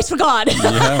want to say choice for God.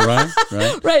 Yeah,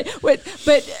 right. Right.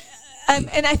 But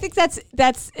and I think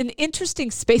that's an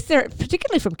interesting space there,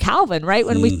 particularly from Calvin, right?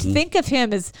 When we think of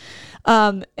him as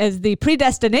the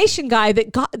predestination guy,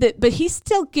 but he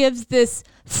still gives this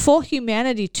full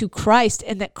humanity to Christ,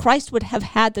 and that Christ would have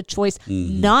had the choice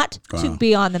not to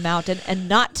be on the mountain and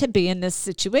not to be in this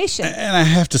situation. And I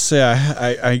have to say,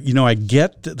 I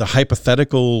get the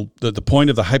hypothetical, the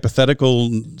point of the hypothetical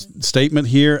statement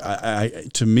here.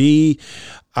 To me,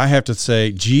 I have to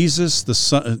say, Jesus, the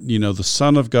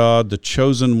Son of God, the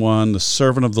chosen one, the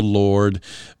servant of the Lord,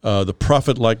 the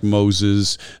prophet like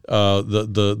Moses,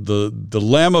 the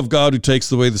Lamb of God who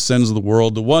takes away the sins of the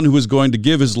world, the one who is going to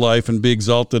give his life and be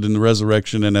exalted in the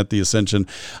resurrection and at the ascension.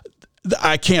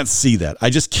 I can't see that. I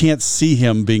just can't see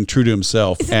him being true to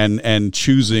himself and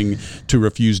choosing to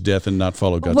refuse death and not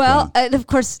follow God's plan. Well, and of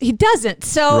course, he doesn't.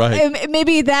 So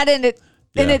maybe that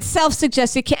in itself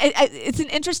suggests it's an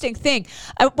interesting thing.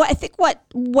 I think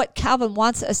what Calvin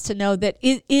wants us to know that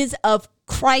it is of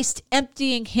Christ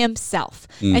emptying himself,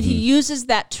 and he uses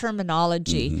that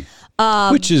terminology,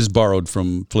 which is borrowed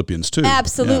from Philippians 2.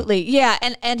 Absolutely, yeah.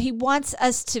 And he wants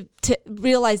us to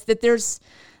realize that there's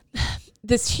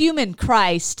this human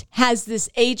Christ has this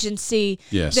agency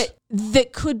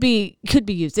that could be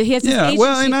used. He has this Yeah, agency.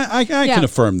 well, and I can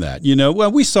affirm that.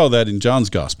 Well, we saw that in John's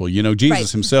gospel. Jesus Right.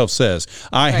 himself says,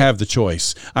 "I have the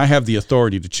choice. I have the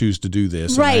authority to choose to do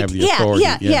this. And I have the authority."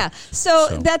 Yeah.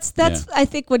 So that's yeah. I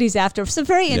think what he's after. So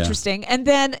very Yeah. interesting. And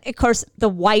then of course the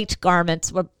white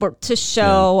garments were to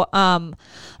show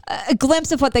a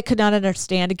glimpse of what they could not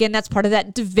understand. Again, that's part of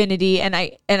that divinity. And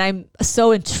I'm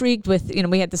so intrigued with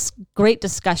we had this great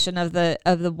discussion of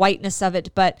the whiteness of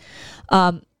it, but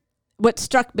what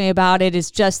struck me about it is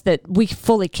just that we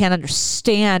fully can't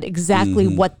understand exactly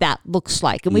what that looks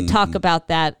like. And we talk about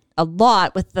that a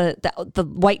lot with the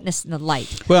whiteness and the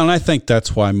light. Well, and I think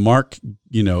that's why Mark,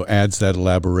 adds that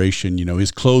elaboration.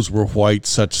 His clothes were white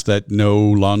such that no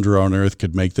launderer on earth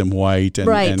could make them white. And,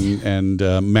 Right. and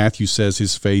Matthew says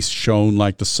his face shone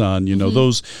like the sun.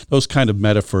 Those kind of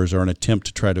metaphors are an attempt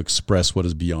to try to express what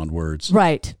is beyond words.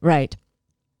 Right.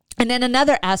 And then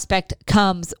another aspect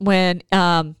comes when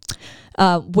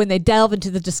they delve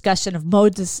into the discussion of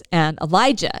Moses and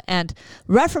Elijah. And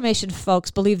Reformation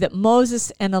folks believe that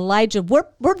Moses and Elijah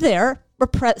were there,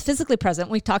 physically present.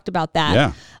 We talked about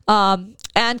that. Yeah.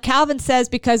 And Calvin says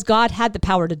because God had the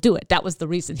power to do it. That was the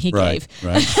reason he gave.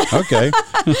 Right. Okay.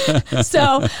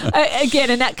 So again,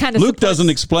 and that kind of Luke doesn't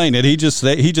explain it. He just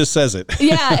says it.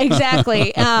 Yeah,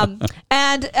 exactly.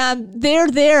 They're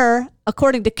there,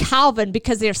 according to Calvin,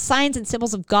 because they are signs and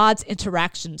symbols of God's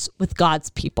interactions with God's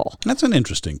people. That's an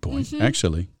interesting point,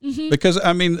 actually, because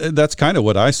that's kind of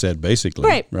what I said,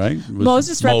 basically. Right.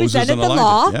 Moses represented and the Elijah.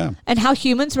 law Yeah. and how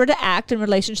humans were to act in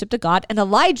relationship to God, and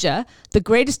Elijah, the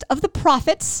greatest of the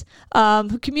prophets,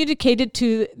 who communicated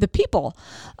to the people.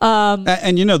 And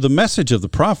the message of the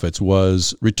prophets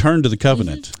was return to the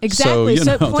covenant. Exactly. So,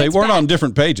 So it they points weren't back. on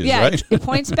different pages, Yeah, right? it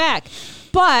points back.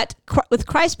 But with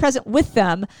Christ present with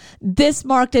them, this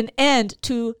marked an end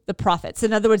to the prophets.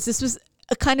 In other words, this was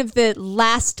a kind of the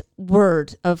last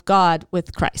word of God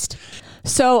with Christ.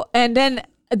 So, and then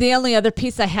the only other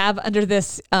piece I have under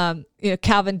this,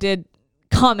 Calvin did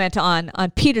comment on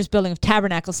Peter's building of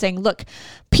tabernacles, saying, look,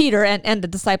 Peter and the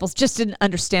disciples just didn't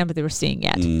understand what they were seeing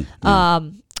yet.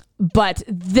 But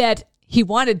that he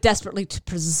wanted desperately to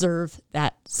preserve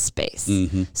that space.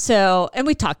 So, and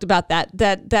we talked about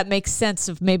that makes sense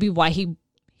of maybe why he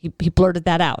blurted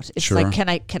that out. It's Sure. like, can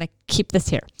I keep this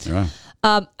here? Yeah.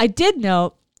 I did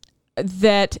note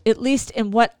that at least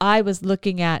in what I was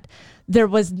looking at, there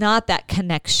was not that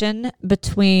connection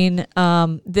between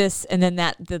this and then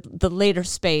the later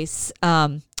space,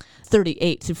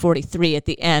 38 through 43 at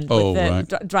the end with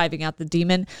the driving out the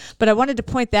demon. But I wanted to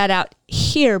point that out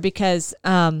here because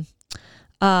I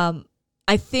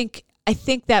think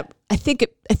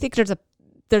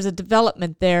there's a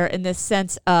development there in this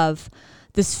sense of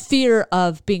this fear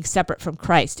of being separate from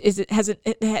Christ. They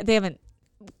haven't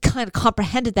kind of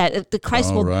comprehended that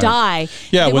Christ will die.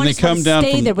 Yeah, when they just come want to down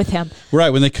stay from there with him. Right,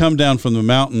 when they come down from the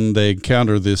mountain, they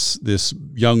encounter this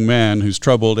young man who's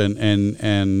troubled, and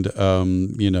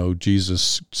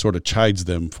Jesus sort of chides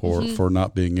them for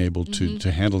not being able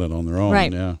to handle it on their own.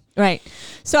 Right. Yeah. Right.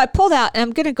 So I pulled out, and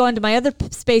I'm going to go into my other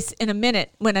space in a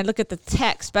minute when I look at the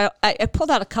text, but I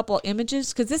pulled out a couple of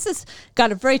images because this has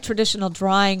got a very traditional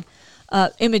drawing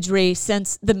imagery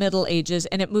since the Middle Ages,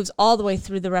 and it moves all the way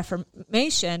through the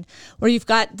Reformation, where you've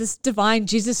got this divine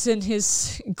Jesus and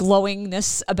his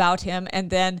glowingness about him, and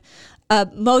then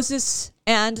Moses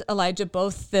and Elijah,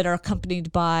 both that are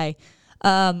accompanied by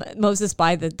Moses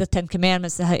by the Ten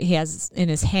Commandments that he has in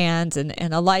his hands, and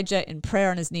Elijah in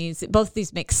prayer on his knees. Both of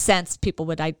these make sense. People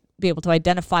would be able to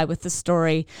identify with the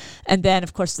story. And then,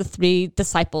 of course, the three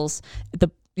disciples,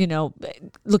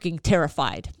 looking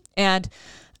terrified. And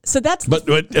so that's... But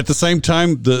at the same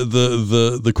time,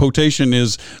 the quotation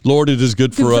is, Lord, it is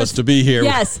good for us to be here.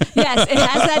 Yes, it has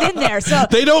that in there. So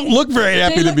they don't look very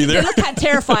happy to be there. They look kind of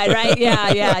terrified, right?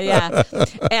 Yeah.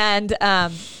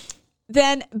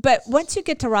 And but once you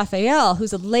get to Raphael,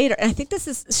 who's a later, and I think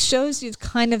this shows you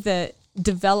kind of the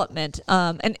development,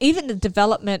 and even the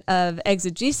development of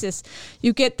exegesis,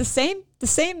 you get the same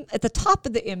at the top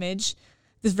of the image.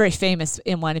 This is very famous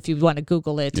in one, if you want to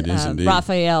Google it. It is indeed.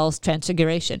 Raphael's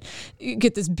Transfiguration. You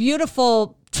get this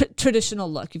beautiful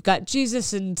traditional look. You've got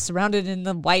Jesus and surrounded in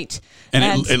the white.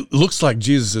 And it looks like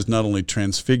Jesus is not only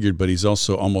transfigured, but he's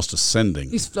also almost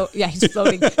ascending. He's floating. He's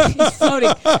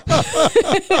floating.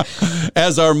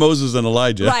 As are Moses and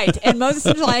Elijah. Right. And Moses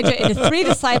and Elijah and the three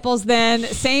disciples then,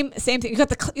 same thing. You got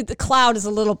the cloud is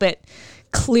a little bit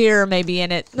clear maybe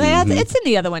in it. It's in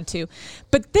the other one too.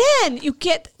 But then you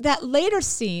get that later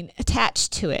scene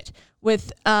attached to it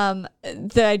with that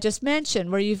I just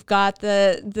mentioned, where you've got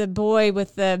the boy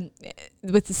with the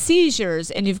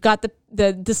seizures, and you've got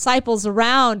the disciples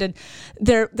around, and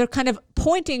they're kind of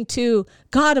pointing to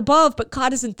God above, but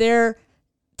God isn't there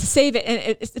to save it, and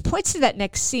it points to that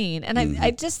next scene. And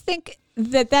I just think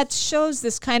that shows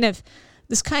this kind of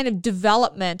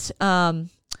development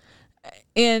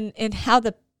in how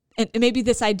and maybe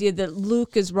this idea that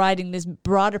Luke is writing this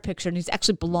broader picture and he's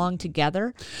actually belong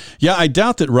together. Yeah, I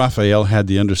doubt that Raphael had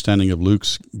the understanding of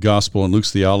Luke's gospel and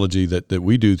Luke's theology that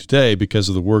we do today because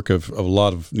of the work of a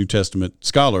lot of New Testament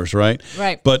scholars, right?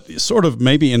 Right. But sort of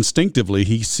maybe instinctively,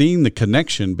 he's seen the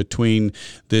connection between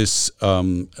this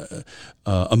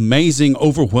amazing,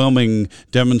 overwhelming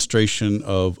demonstration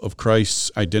of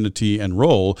Christ's identity and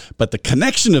role, but the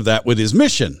connection of that with his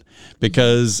mission.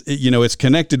 Because it's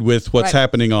connected with what's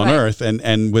happening on earth,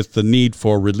 and with the need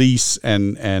for release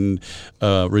and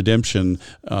redemption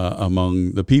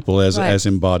among the people as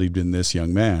embodied in this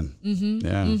young man. Mm-hmm.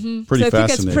 Yeah, pretty fascinating. I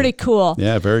think it's pretty cool.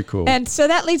 Yeah, very cool. And so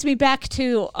that leads me back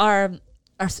to our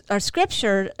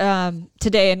scripture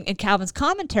today in Calvin's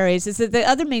commentaries. Is that the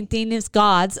other main theme is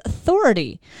God's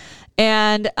authority,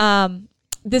 and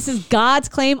this is God's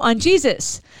claim on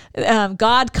Jesus,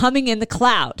 God coming in the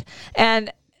cloud,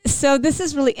 and so this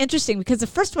is really interesting because the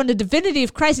first one, the divinity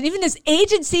of Christ, and even his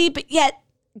agency, but yet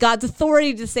God's authority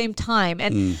at the same time.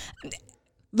 And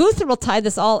Luther will tie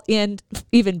this all in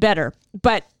even better.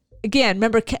 But again,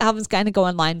 remember, Calvin's kind of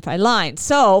going line by line.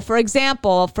 So, for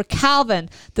example, for Calvin,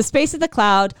 the space of the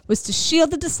cloud was to shield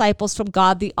the disciples from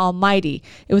God the Almighty.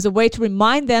 It was a way to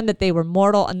remind them that they were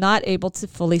mortal and not able to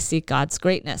fully see God's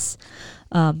greatness.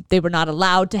 They were not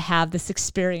allowed to have this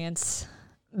experience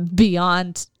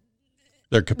beyond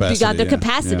their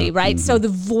capacity, right? Mm-hmm. So the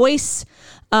voice,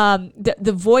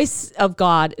 the voice of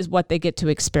God is what they get to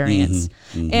experience,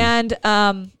 and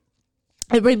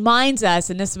it reminds us,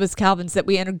 and this was Calvin's, that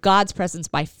we enter God's presence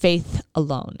by faith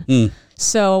alone.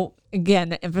 So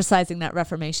again, emphasizing that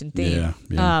Reformation theme.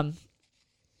 And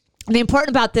the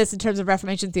important about this in terms of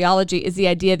Reformation theology is the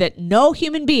idea that no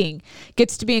human being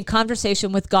gets to be in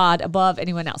conversation with God above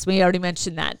anyone else. We already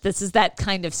mentioned that. This is that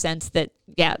kind of sense that,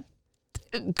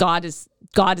 God is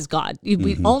God.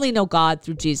 We only know God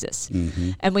through Jesus,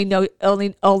 and we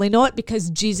only know it because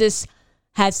Jesus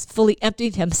has fully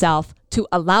emptied himself to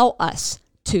allow us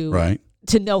to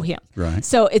know Him. Right.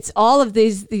 So it's all of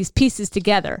these pieces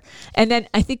together, and then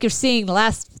I think you're seeing the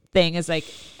last thing is like,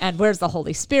 and where's the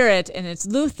Holy Spirit? And it's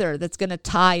Luther that's going to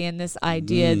tie in this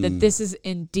idea that this is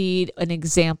indeed an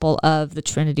example of the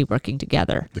Trinity working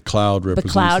together. The cloud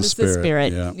represents the cloud is Spirit. the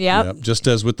Spirit. Yeah. Yep. Just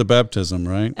as with the baptism,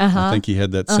 right? I think he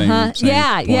had that same point with the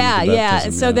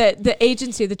baptism, So the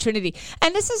agency of the Trinity.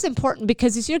 And this is important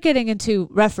because as you're getting into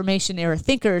Reformation era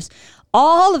thinkers,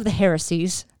 all of the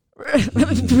heresies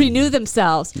renew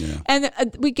themselves, and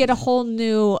we get a whole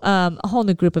new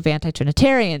group of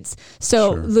anti-Trinitarians.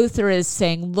 So Luther is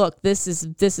saying, look, this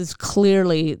is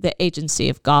clearly the agency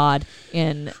of God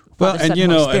in Well, Father, Son,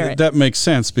 Holy Spirit. That makes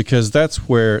sense because that's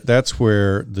where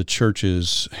the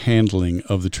church's handling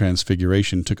of the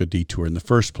Transfiguration took a detour in the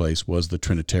first place, was the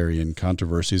Trinitarian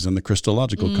controversies and the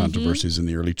Christological controversies in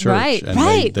the early church.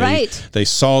 They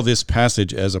saw this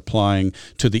passage as applying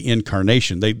to the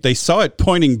incarnation. They saw it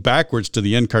pointing backwards to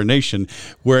the incarnation,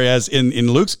 whereas in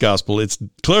Luke's gospel, it's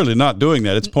clearly not doing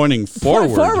that. It's pointing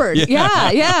forward. Forward,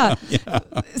 yeah.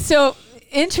 So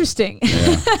interesting.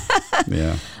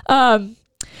 Yeah.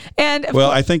 And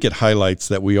I think it highlights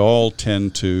that we all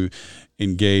tend to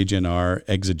engage in our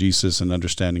exegesis and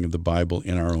understanding of the Bible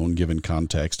in our own given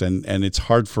context. And it's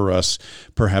hard for us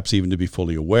perhaps even to be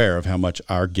fully aware of how much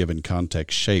our given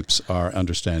context shapes our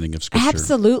understanding of Scripture.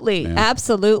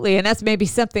 Absolutely. And that's maybe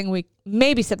something we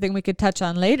could touch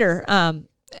on later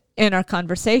in our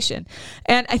conversation.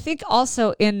 And I think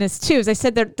also in this too, as I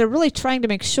said, they're really trying to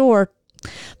make sure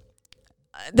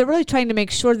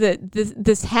that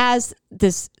this has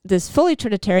this fully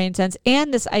Trinitarian sense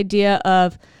and this idea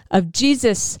of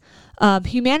Jesus,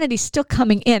 humanity still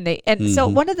coming in. So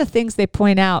one of the things they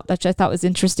point out, which I thought was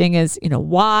interesting, is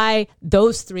why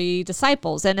those three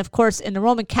disciples. And of course, in the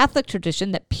Roman Catholic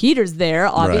tradition, that Peter's there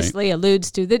obviously alludes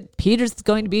to that Peter's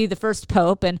going to be the first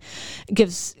pope and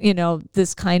gives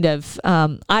this kind of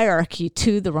hierarchy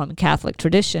to the Roman Catholic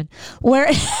tradition.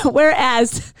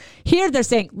 Whereas here they're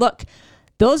saying, look,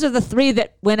 those are the three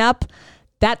that went up.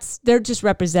 They're just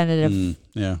representative.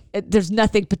 There's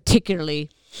nothing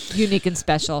particularly unique and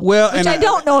special. Which I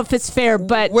don't know if it's fair,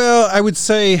 but I would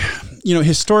say,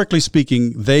 historically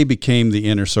speaking, they became the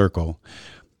inner circle.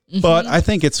 But I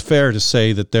think it's fair to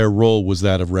say that their role was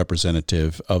that of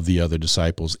representative of the other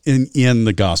disciples in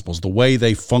the Gospels. The way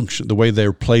they function, the way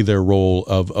they play their role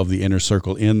of the inner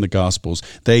circle in the Gospels,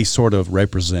 they sort of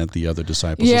represent the other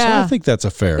disciples. Yeah. So I think that's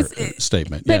a fair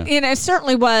statement. But Yeah. it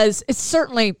certainly was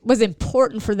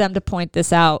important for them to point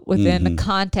this out within the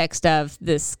context of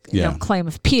this claim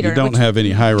of Peter. You don't have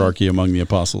any hierarchy among the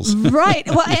apostles. Right.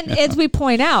 Well, and as we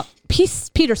point out,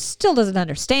 Peter still doesn't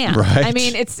understand. Right. I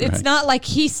mean, it's Right. not like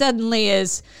he suddenly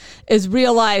is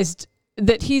realized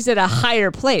that he's at a higher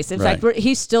place. In fact,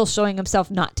 he's still showing himself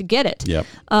not to get it. Yep.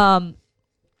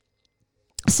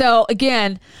 So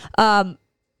again,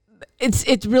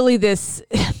 it's really this.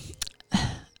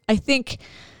 I think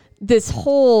this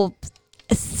whole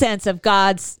sense of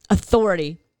God's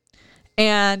authority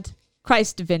and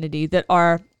Christ's divinity that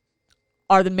are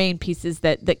the main pieces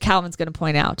that Calvin's going to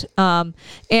point out.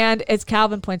 And as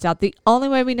Calvin points out, the only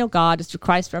way we know God is through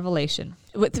Christ's revelation.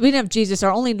 We didn't have Jesus.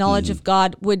 Our only knowledge of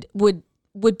God would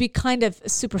be kind of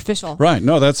superficial. Right.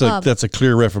 No, that's a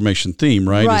clear Reformation theme,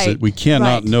 right? Is that we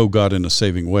cannot know God in a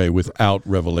saving way without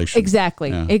revelation. Exactly.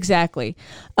 Yeah. Exactly.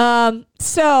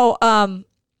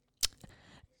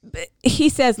 He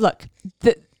says, look,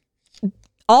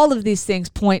 all of these things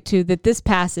point to that this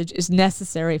passage is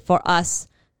necessary for us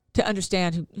to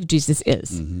understand who Jesus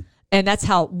is. Mm-hmm. And that's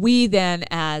how we then,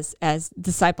 as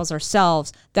disciples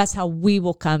ourselves, that's how we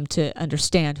will come to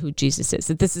understand who Jesus is.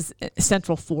 That this is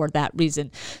central for that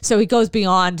reason. So he goes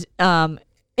beyond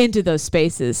into those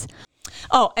spaces.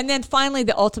 Oh, and then finally,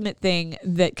 the ultimate thing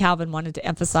that Calvin wanted to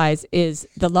emphasize is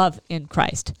the love in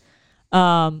Christ.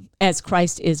 As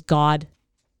Christ is God,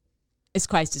 as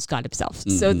Christ is God himself.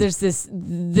 Mm-hmm. So there's this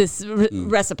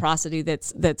reciprocity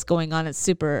that's going on. It's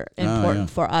super important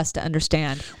for us to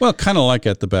understand. Well, kind of like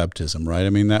at the baptism, right? I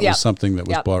mean, that was something that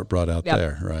was brought out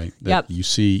there, right? That you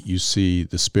see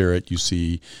the Spirit, you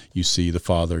see the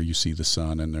Father, you see the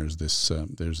Son, and there's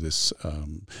this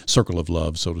circle of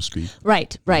love, so to speak.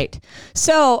 Right.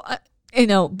 So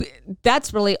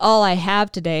that's really all I have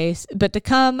today. But to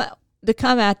come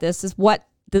at this is what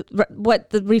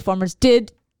the Reformers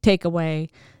did take away: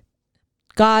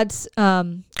 God's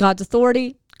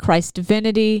authority, Christ's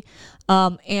divinity,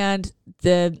 and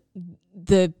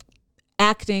the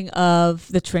acting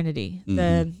of the Trinity.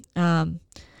 Mm-hmm.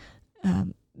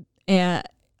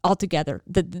 Altogether,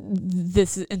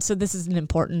 this is an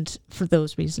important for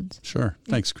those reasons. Sure.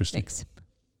 Thanks, Christy. Thanks.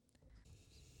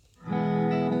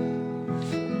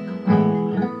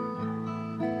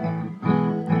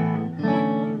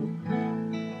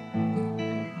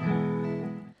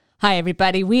 Hi,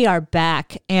 everybody. We are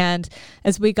back. And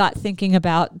as we got thinking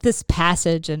about this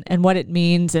passage and what it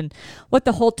means and what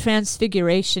the whole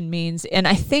transfiguration means, and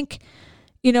I think,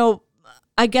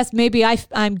 I guess maybe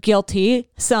I'm guilty,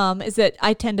 is that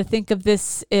I tend to think of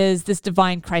this as this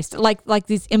divine Christ, like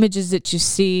these images that you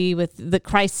see with the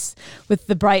Christ with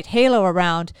the bright halo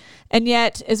around. And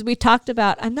yet, as we talked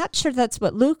about, I'm not sure that's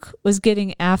what Luke was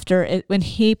getting after when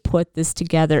he put this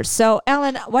together. So,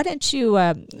 Ellen, why don't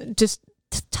you just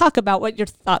talk about what your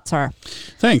thoughts are?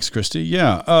 Thanks, Christy.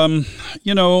 Yeah.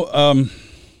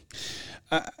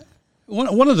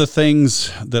 One of the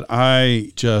things that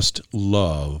I just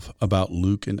love about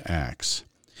Luke and Acts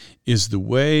is the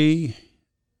way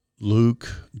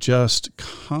Luke just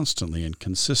constantly and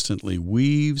consistently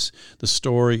weaves the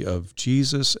story of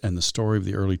Jesus and the story of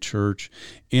the early church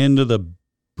into the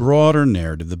broader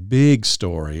narrative, the big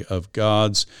story of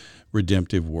God's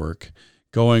redemptive work,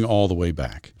 going all the way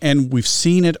back. And we've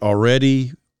seen it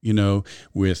already,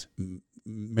 with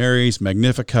Mary's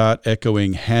Magnificat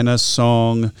echoing Hannah's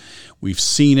song. We've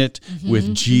seen it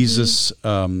with Jesus'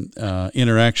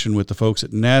 interaction with the folks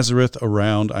at Nazareth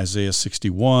around Isaiah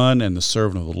 61 and the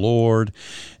servant of the Lord.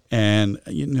 And,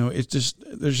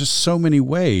 there's just so many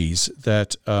ways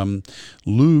that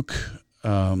Luke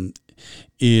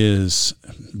is,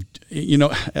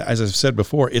 as I've said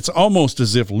before, it's almost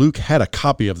as if Luke had a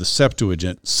copy of the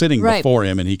Septuagint sitting before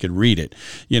him and he could read it.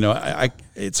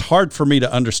 It's hard for me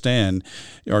to understand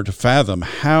or to fathom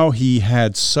how he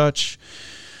had such,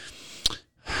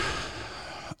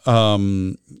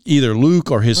 either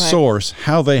Luke or his source,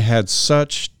 how they had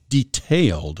such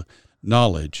detailed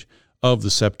knowledge of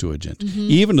the Septuagint,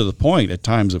 even to the point at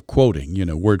times of quoting,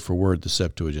 word for word the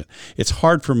Septuagint. It's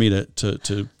hard for me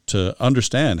to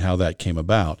understand how that came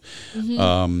about.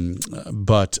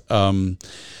 But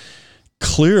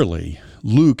clearly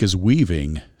Luke is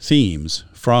weaving themes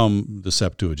from the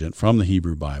Septuagint, from the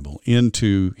Hebrew Bible,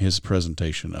 into his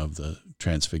presentation of the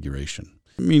Transfiguration.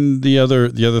 I mean, the other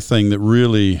thing that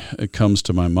really comes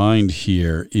to my mind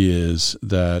here is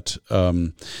that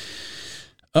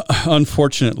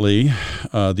Unfortunately,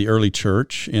 the early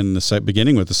church, in the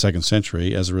beginning with the 2nd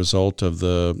century, as a result of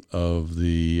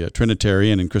the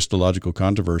Trinitarian and Christological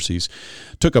controversies,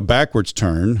 took a backwards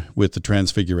turn with the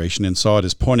Transfiguration and saw it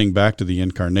as pointing back to the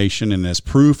Incarnation and as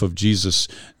proof of Jesus'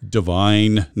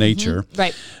 divine nature.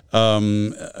 Right.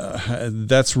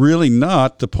 That's really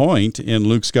not the point in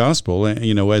Luke's Gospel.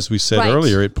 As we said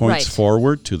earlier, it points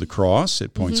forward to the cross,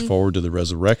 it points forward to the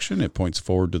resurrection, it points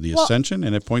forward to the ascension,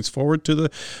 and it points forward to the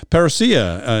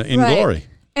parousia in glory.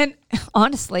 And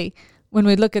honestly, when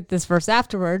we look at this verse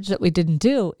afterwards that we didn't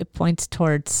do, it points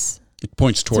towards the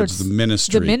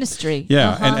ministry. The ministry.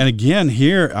 Yeah. And again,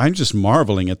 here, I'm just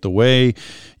marveling at the way,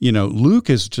 Luke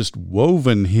has just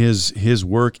woven his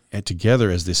work together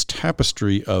as this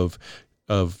tapestry of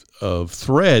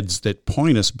threads that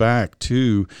point us back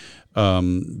to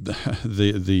the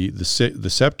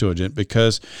Septuagint,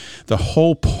 because the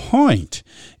whole point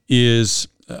is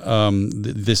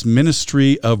this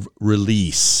ministry of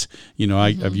release.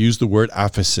 I've used the word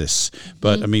aphesis,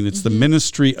 but it's the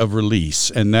ministry of release,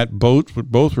 and that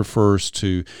both refers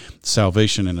to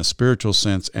salvation in a spiritual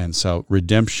sense and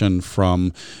redemption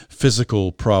from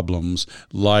physical problems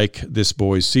like this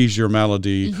boy's seizure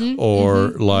malady or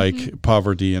like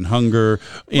poverty and hunger,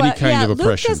 any kind of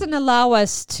oppression. Luke doesn't allow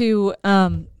us to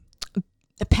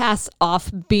pass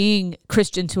off being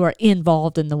Christians who are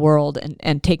involved in the world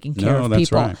and taking care of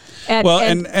people. Right.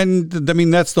 And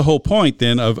that's the whole point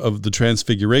then of the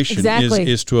Transfiguration. Exactly.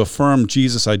 is to affirm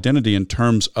Jesus' identity in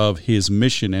terms of his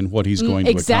mission and what he's going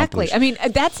to accomplish. Exactly.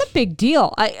 That's a big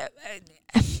deal.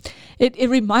 It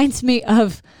reminds me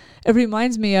of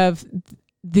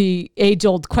the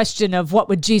age-old question of what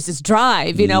would Jesus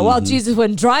drive? Jesus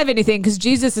wouldn't drive anything because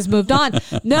Jesus has moved on.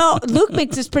 No, Luke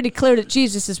makes this pretty clear that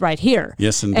Jesus is right here.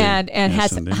 Yes, indeed. And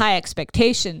has high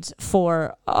expectations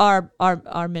for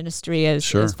our ministry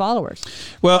as followers.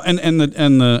 Well, and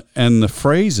the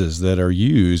phrases that are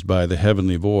used by the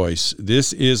heavenly voice,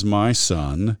 "This is my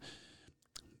son,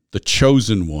 the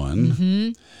chosen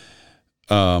one,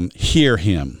 hear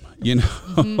him."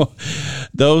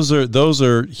 Those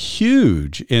are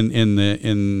huge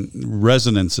in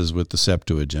resonances with the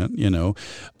Septuagint.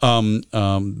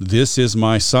 This is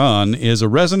my son is a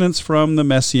resonance from the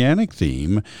messianic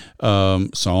theme,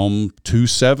 Psalm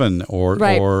 2:7 or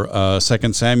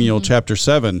 2 Samuel chapter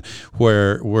 7,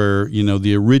 where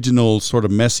the original sort of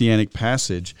messianic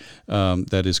passage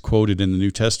that is quoted in the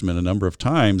New Testament a number of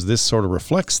times. This sort of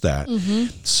reflects that.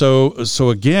 So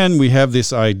again, we have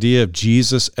this idea of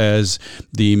Jesus as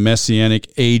the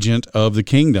messianic agent of the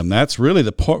kingdom. That's really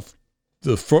the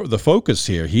focus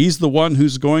here. He's the one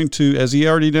who's going to, as he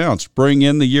already announced, bring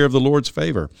in the year of the Lord's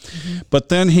favor. But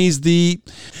then he's the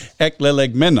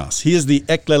eklelegmenos. He is the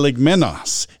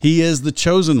eklelegmenos. He is the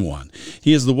chosen one.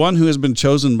 He is the one who has been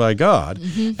chosen by God.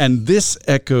 And this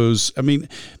echoes,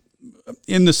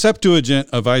 in the Septuagint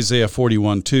of Isaiah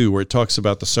 41:2, where it talks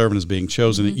about the servant as being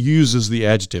chosen, it uses the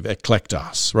adjective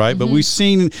eklektos, right? But we've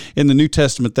seen in the New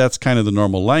Testament that's kind of the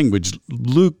normal language.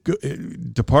 Luke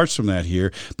departs from that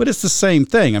here, but it's the same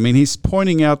thing. He's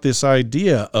pointing out this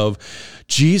idea of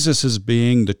Jesus as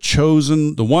being the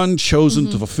one chosen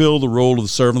to fulfill the role of the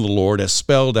servant of the Lord, as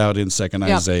spelled out in 2nd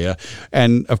Isaiah.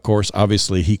 And of course,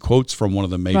 obviously, he quotes from one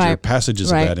of the major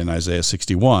passages of that in Isaiah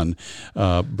 61,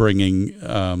 bringing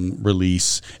release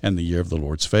and the year of the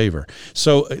Lord's favor.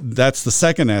 So that's the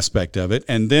second aspect of it.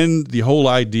 And then the whole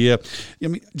idea,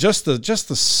 just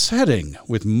the setting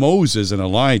with Moses and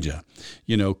Elijah,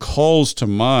 calls to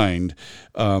mind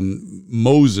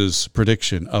Moses'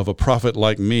 prediction of a prophet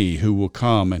like me who will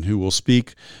come and who will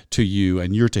speak to you,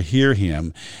 and you're to hear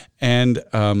him. And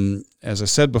as I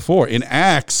said before, in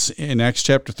Acts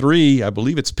chapter 3, I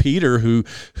believe it's Peter who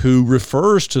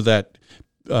refers to that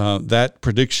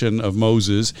prediction of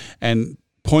Moses and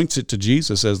points it to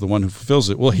Jesus as the one who fulfills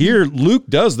it. Well, here Luke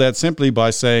does that simply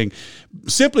by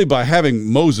having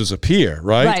Moses appear,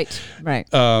 right? Right.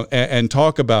 And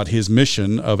talk about his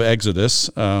mission of Exodus,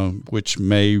 which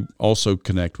may also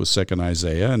connect with 2nd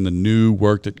Isaiah and the new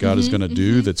work that God is going to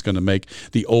do that's going to make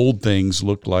the old things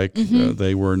look like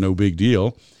they were no big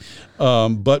deal.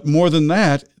 But more than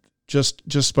that,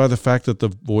 just by the fact that the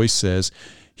voice says,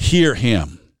 "Hear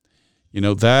him."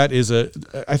 That is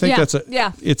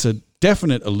it's a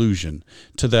definite allusion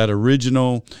to that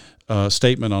original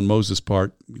statement on Moses'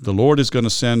 part. The Lord is going to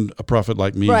send a prophet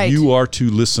like me. Right. You are to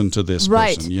listen to this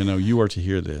person. You are to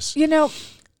hear this.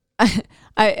 I,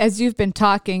 as you've been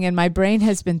talking, and my brain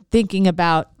has been thinking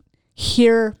about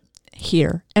hear.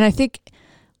 And I think,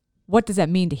 what does that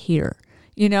mean to hear?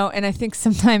 And I think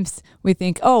sometimes we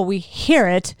think, we hear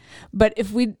it, but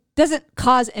if we doesn't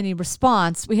cause any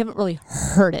response, we haven't really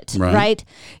heard it, right?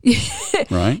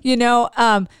 Right. You know,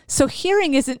 so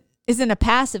hearing isn't a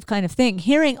passive kind of thing.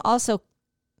 Hearing also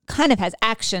kind of has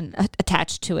action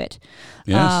attached to it.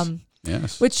 Yes.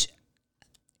 Yes. Which,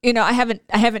 you know, I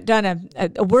haven't done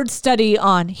a word study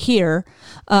on hear,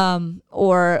 but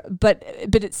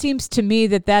it seems to me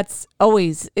that's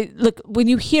always look, when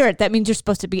you hear it, that means you're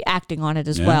supposed to be acting on it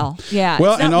as well. Yeah.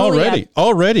 Well, it's and not really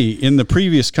already in the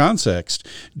previous context,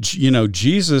 you know,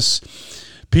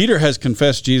 Peter has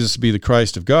confessed Jesus to be the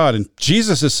Christ of God, and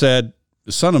Jesus has said,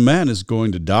 the Son of Man is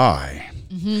going to die.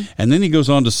 Mm-hmm. And then he goes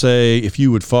on to say, if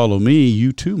you would follow me,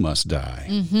 you too must die.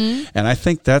 Mm-hmm. And I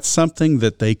think that's something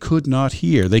that they could not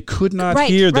hear. They could not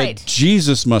hear that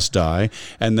Jesus must die,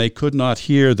 and they could not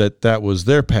hear that was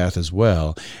their path as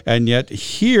well. And yet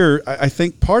here, I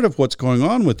think part of what's going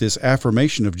on with this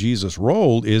affirmation of Jesus'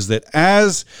 role is that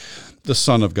as the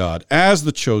Son of God, as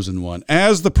the chosen one,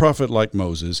 as the prophet like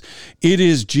Moses, it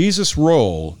is Jesus'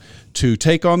 role to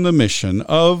take on the mission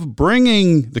of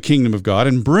bringing the kingdom of God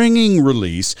and bringing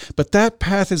release, but that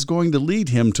path is going to lead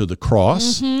him to the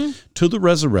cross, to the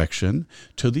resurrection,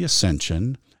 to the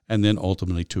ascension, and then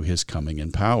ultimately to his coming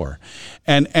in power.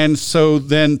 And so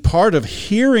then part of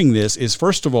hearing this is,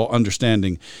 first of all,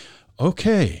 understanding,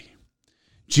 okay,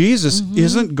 Jesus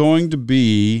isn't going to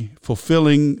be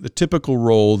fulfilling the typical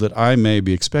role that I may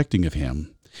be expecting of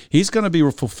him. He's going to be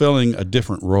fulfilling a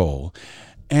different role.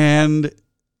 And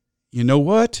you know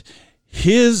what?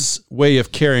 His way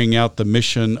of carrying out the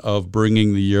mission of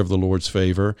bringing the year of the Lord's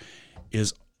favor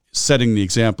is setting the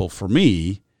example for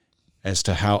me as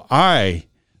to how I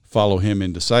follow him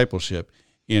in discipleship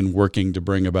in working to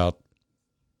bring about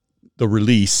the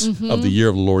release of the year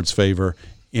of the Lord's favor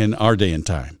in our day and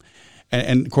time.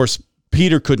 And of course,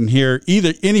 Peter couldn't hear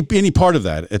any part of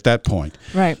that at that point,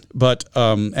 right? But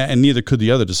and neither could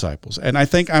the other disciples. And I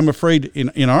think I'm afraid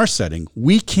in our setting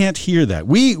we can't hear that.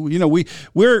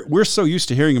 We're so used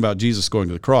to hearing about Jesus going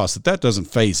to the cross that doesn't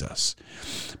faze us.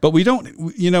 But we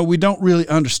don't really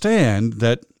understand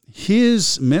that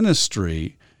his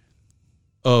ministry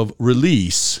of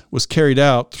release was carried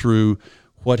out through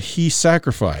what he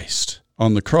sacrificed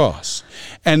on the cross,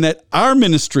 and that our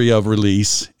ministry of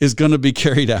release is going to be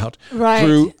carried out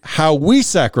through how we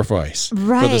sacrifice for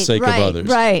the sake of others.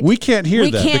 Right. We can't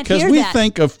hear that because we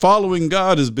think of following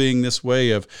God as being this way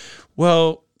of,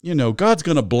 well, you know, God's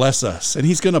going to bless us, and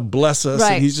he's going to bless us,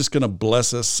 and he's just going to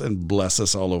bless us and bless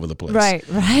us all over the place.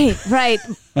 Right.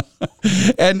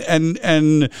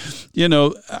 And you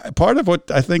know, part of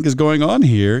what I think is going on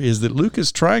here is that Luke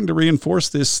is trying to reinforce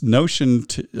this notion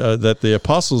that the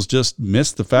apostles just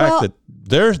missed the fact that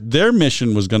their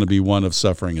mission was going to be one of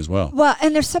suffering as well. Well,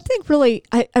 and there's something really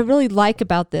I really like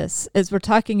about this as we're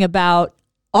talking about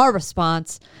our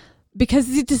response, because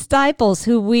the disciples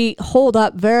who we hold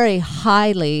up very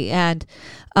highly, and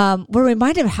we're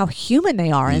reminded of how human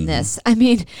they are in this. I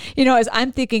mean, you know, as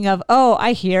I'm thinking of,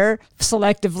 I hear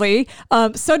selectively.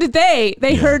 So did they.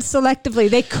 They heard selectively.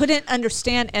 They couldn't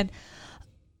understand. And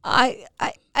I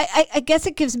guess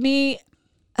it gives me,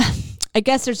 I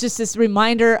guess there's just this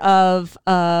reminder of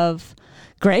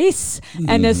grace.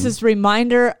 And there's this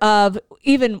reminder of,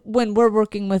 even when we're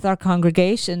working with our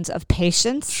congregations, of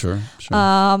patience,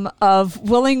 of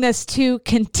willingness to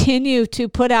continue to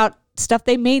put out stuff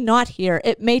they may not hear.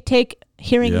 It may take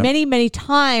hearing many, many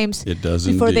times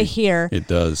before they hear. It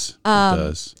does. It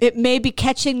does. It may be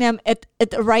catching them at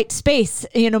the right space.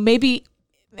 You know, maybe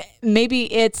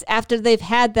it's after they've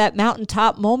had that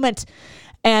mountaintop moment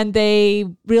and they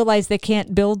realize they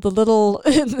can't build the little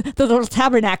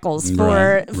tabernacles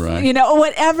for you know,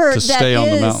 whatever to stay on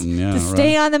the mountain,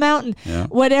 stay on the mountain,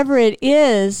 whatever it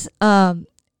is.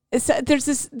 There's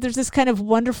this kind of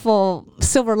wonderful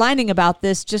silver lining about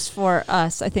this, just for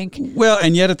us, I think. Well,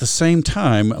 and yet at the same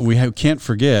time, we can't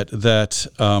forget that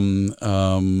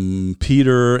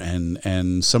Peter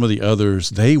and some of the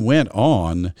others, they went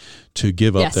on to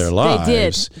give up their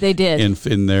lives. They did.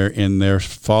 In their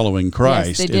following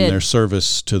Christ, in their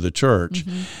service to the church.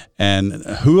 And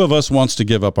who of us wants to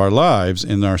give up our lives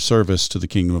in our service to the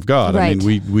kingdom of God? I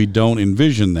mean, we don't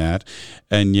envision that,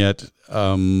 and yet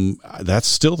that's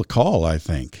still the call, I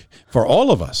think, for all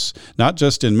of us, not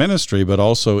just in ministry, but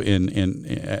also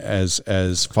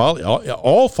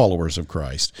all followers of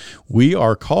Christ. We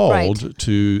are called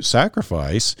to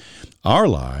sacrifice our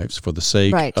lives for the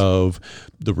sake of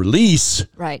the release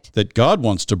that God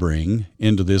wants to bring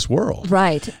into this world.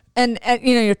 Right. And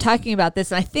you know, you're talking about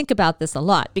this, and I think about this a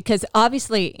lot, because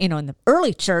obviously, you know, in the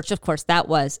early church, of course, that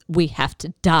was, we have to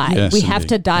die. Yes, we have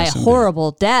to die a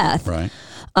horrible death. Right.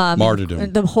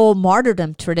 Martyrdom. the whole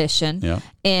martyrdom tradition. Yeah.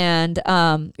 And,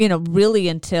 really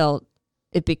until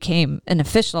it became an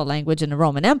official language in the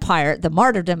Roman Empire, the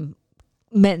martyrdom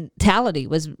mentality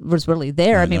was really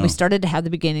there. I mean, we started to have the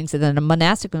beginnings of the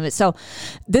monastic movement. So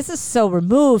this is so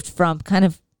removed from kind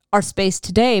of our space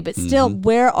today, but still,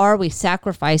 where are we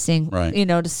sacrificing, Right.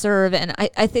 to serve? And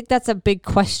I think that's a big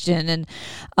question. And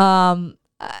I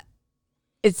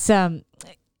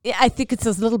think it's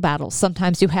those little battles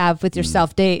sometimes you have with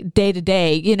yourself day to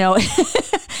day,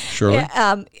 Surely.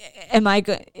 am I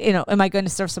going to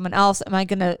serve someone else? Am I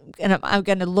going to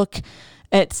look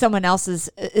at someone else's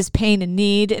pain and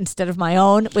need instead of my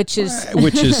own, which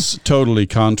is totally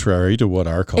contrary to what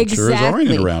our culture is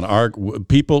oriented around. Our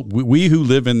people, we who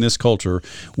live in this culture,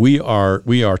 we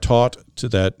are taught to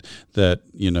that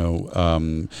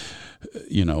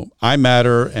I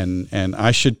matter and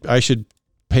I should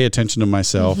pay attention to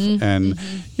myself, and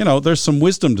there's some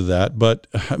wisdom to that, but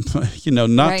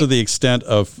not to the extent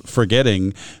of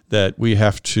forgetting that we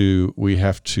have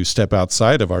to step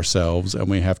outside of ourselves, and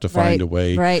we have to find a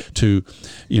way to,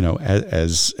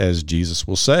 as Jesus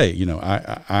will say,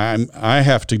 I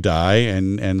have to die,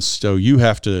 and so you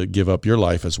have to give up your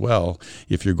life as well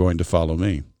if you're going to follow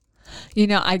me.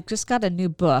 I just got a new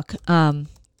book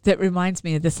that reminds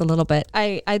me of this a little bit.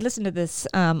 I listened to this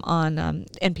on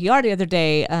NPR the other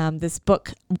day, this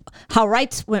book, How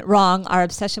Rights Went Wrong, Our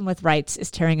Obsession with Rights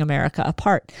is Tearing America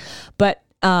Apart, but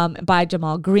by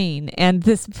Jamal Green. And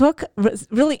this book was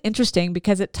really interesting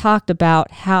because it talked about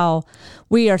how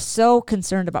we are so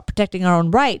concerned about protecting our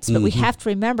own rights, but we have to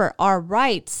remember our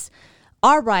right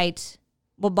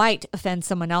might offend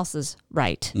someone else's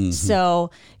right. So,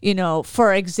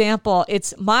 for example,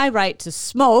 it's my right to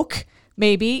smoke,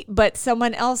 maybe, but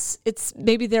someone else, it's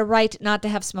maybe their right not to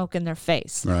have smoke in their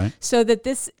face. Right. So that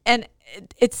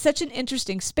it's such an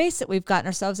interesting space that we've gotten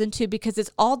ourselves into because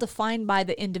it's all defined by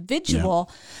the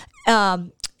individual,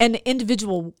 and the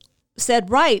individual said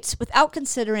rights without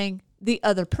considering the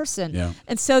other person. Yeah.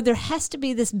 And so there has to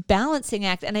be this balancing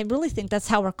act. And I really think that's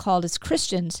how we're called as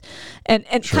Christians. And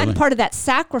kind of part of that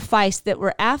sacrifice that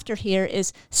we're after here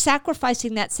is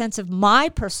sacrificing that sense of my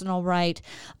personal right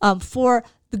for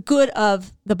the good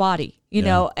of the body,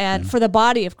 for the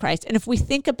body of Christ. And if we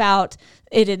think about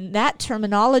it in that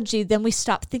terminology, then we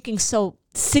stop thinking so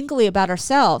singly about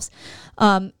ourselves.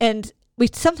 And we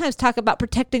sometimes talk about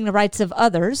protecting the rights of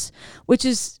others, which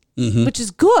is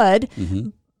good.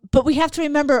 But we have to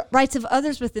remember rights of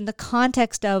others within the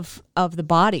context of the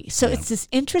body. So it's this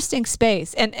interesting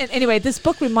space. And anyway, this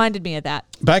book reminded me of that.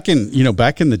 Back in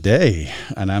the day,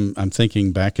 and I'm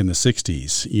thinking back in the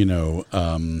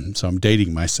 60s, so I'm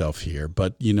dating myself here,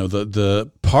 but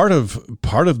the part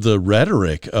of the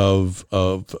rhetoric of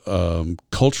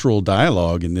cultural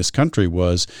dialogue in this country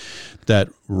was that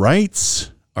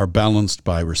rights are balanced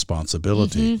by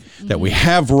responsibility, that we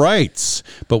have rights,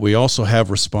 but we also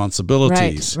have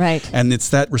responsibilities. Right. And it's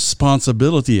that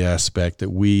responsibility aspect that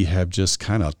we have just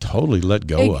kind of totally let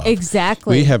go of.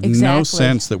 Exactly. We have no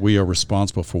sense that we are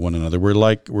responsible for one another. We're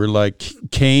like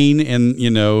Cain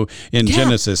in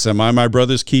Genesis. Am I my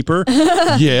brother's keeper?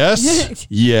 Yes.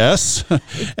 Yes.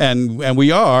 And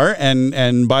we are.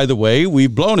 And by the way,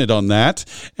 we've blown it on that.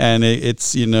 And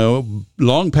it's,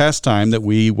 long past time that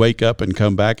we wake up and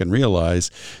come back and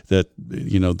realize that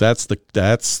that's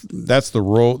the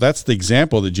role, that's the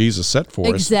example that Jesus set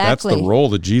for us. That's the role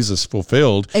that Jesus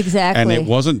fulfilled. Exactly. And it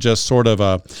wasn't just sort of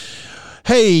a,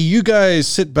 hey, you guys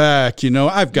sit back,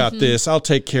 I've got this, I'll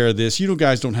take care of this. You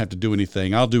guys don't have to do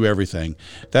anything. I'll do everything.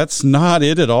 That's not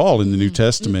it at all in the New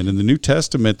Testament. In the New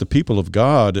Testament, the people of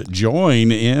God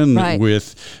join in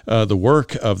with the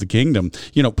work of the kingdom.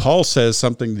 Paul says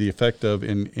something to the effect of,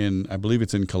 in I believe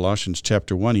it's in Colossians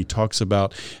chapter 1, he talks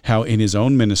about how in his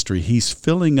own ministry, he's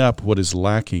filling up what is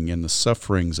lacking in the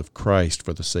sufferings of Christ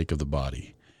for the sake of the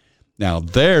body. Now,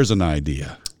 there's an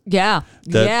idea. Yeah.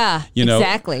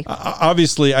 Exactly.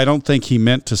 Obviously, I don't think he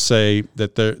meant to say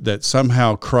that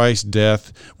somehow Christ's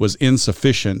death was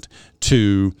insufficient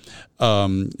to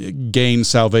gain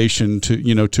salvation,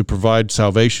 to provide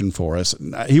salvation for us.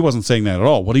 He wasn't saying that at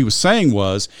all. What he was saying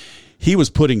was he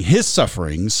was putting his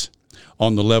sufferings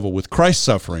on the level with Christ's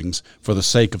sufferings for the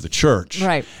sake of the church.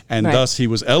 Right. And thus he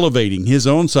was elevating his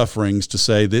own sufferings to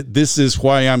say that this is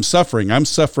why I'm suffering. I'm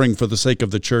suffering for the sake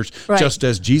of the church, just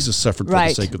as Jesus suffered for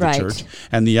the sake of the church.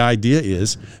 And the idea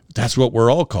is that's what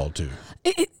we're all called to.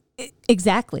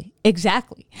 Exactly.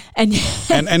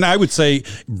 And I would say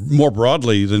more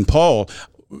broadly than Paul,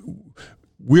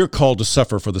 we're called to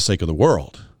suffer for the sake of the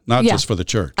world. Not just for the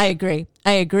church. I agree.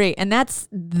 And that's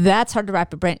hard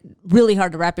to really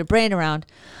hard to wrap your brain around.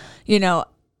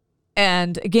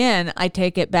 And again, I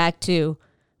take it back to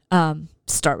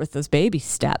start with those baby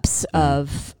steps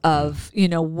of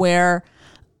where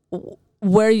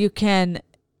you can,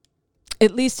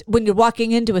 at least when you're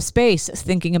walking into a space,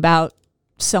 thinking about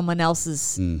someone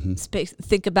else's space,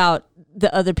 think about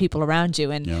the other people around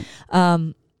you. And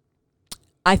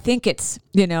I think it's,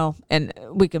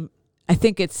 I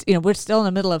think it's, we're still in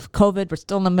the middle of COVID. We're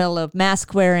still in the middle of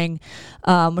mask wearing.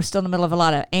 We're still in the middle of a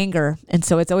lot of anger. And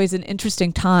so it's always an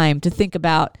interesting time to think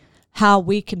about how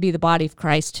we can be the body of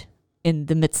Christ in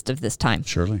the midst of this time.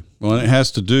 Surely. Well, it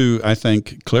has to do, I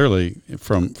think, clearly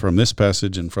from this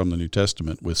passage and from the New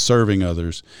Testament with serving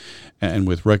others and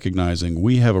with recognizing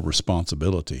we have a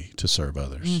responsibility to serve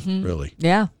others, really.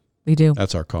 Yeah, we do.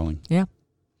 That's our calling. Yeah.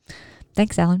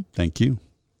 Thanks, Alan. Thank you.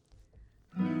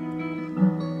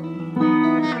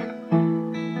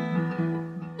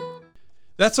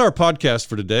 That's our podcast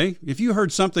for today. If you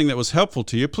heard something that was helpful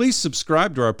to you, please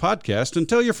subscribe to our podcast and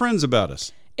tell your friends about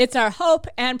us. It's our hope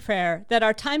and prayer that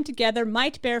our time together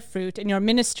might bear fruit in your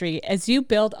ministry as you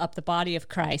build up the body of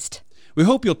Christ. We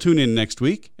hope you'll tune in next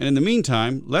week. And in the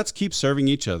meantime, let's keep serving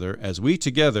each other as we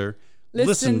together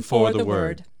listen for the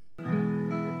word.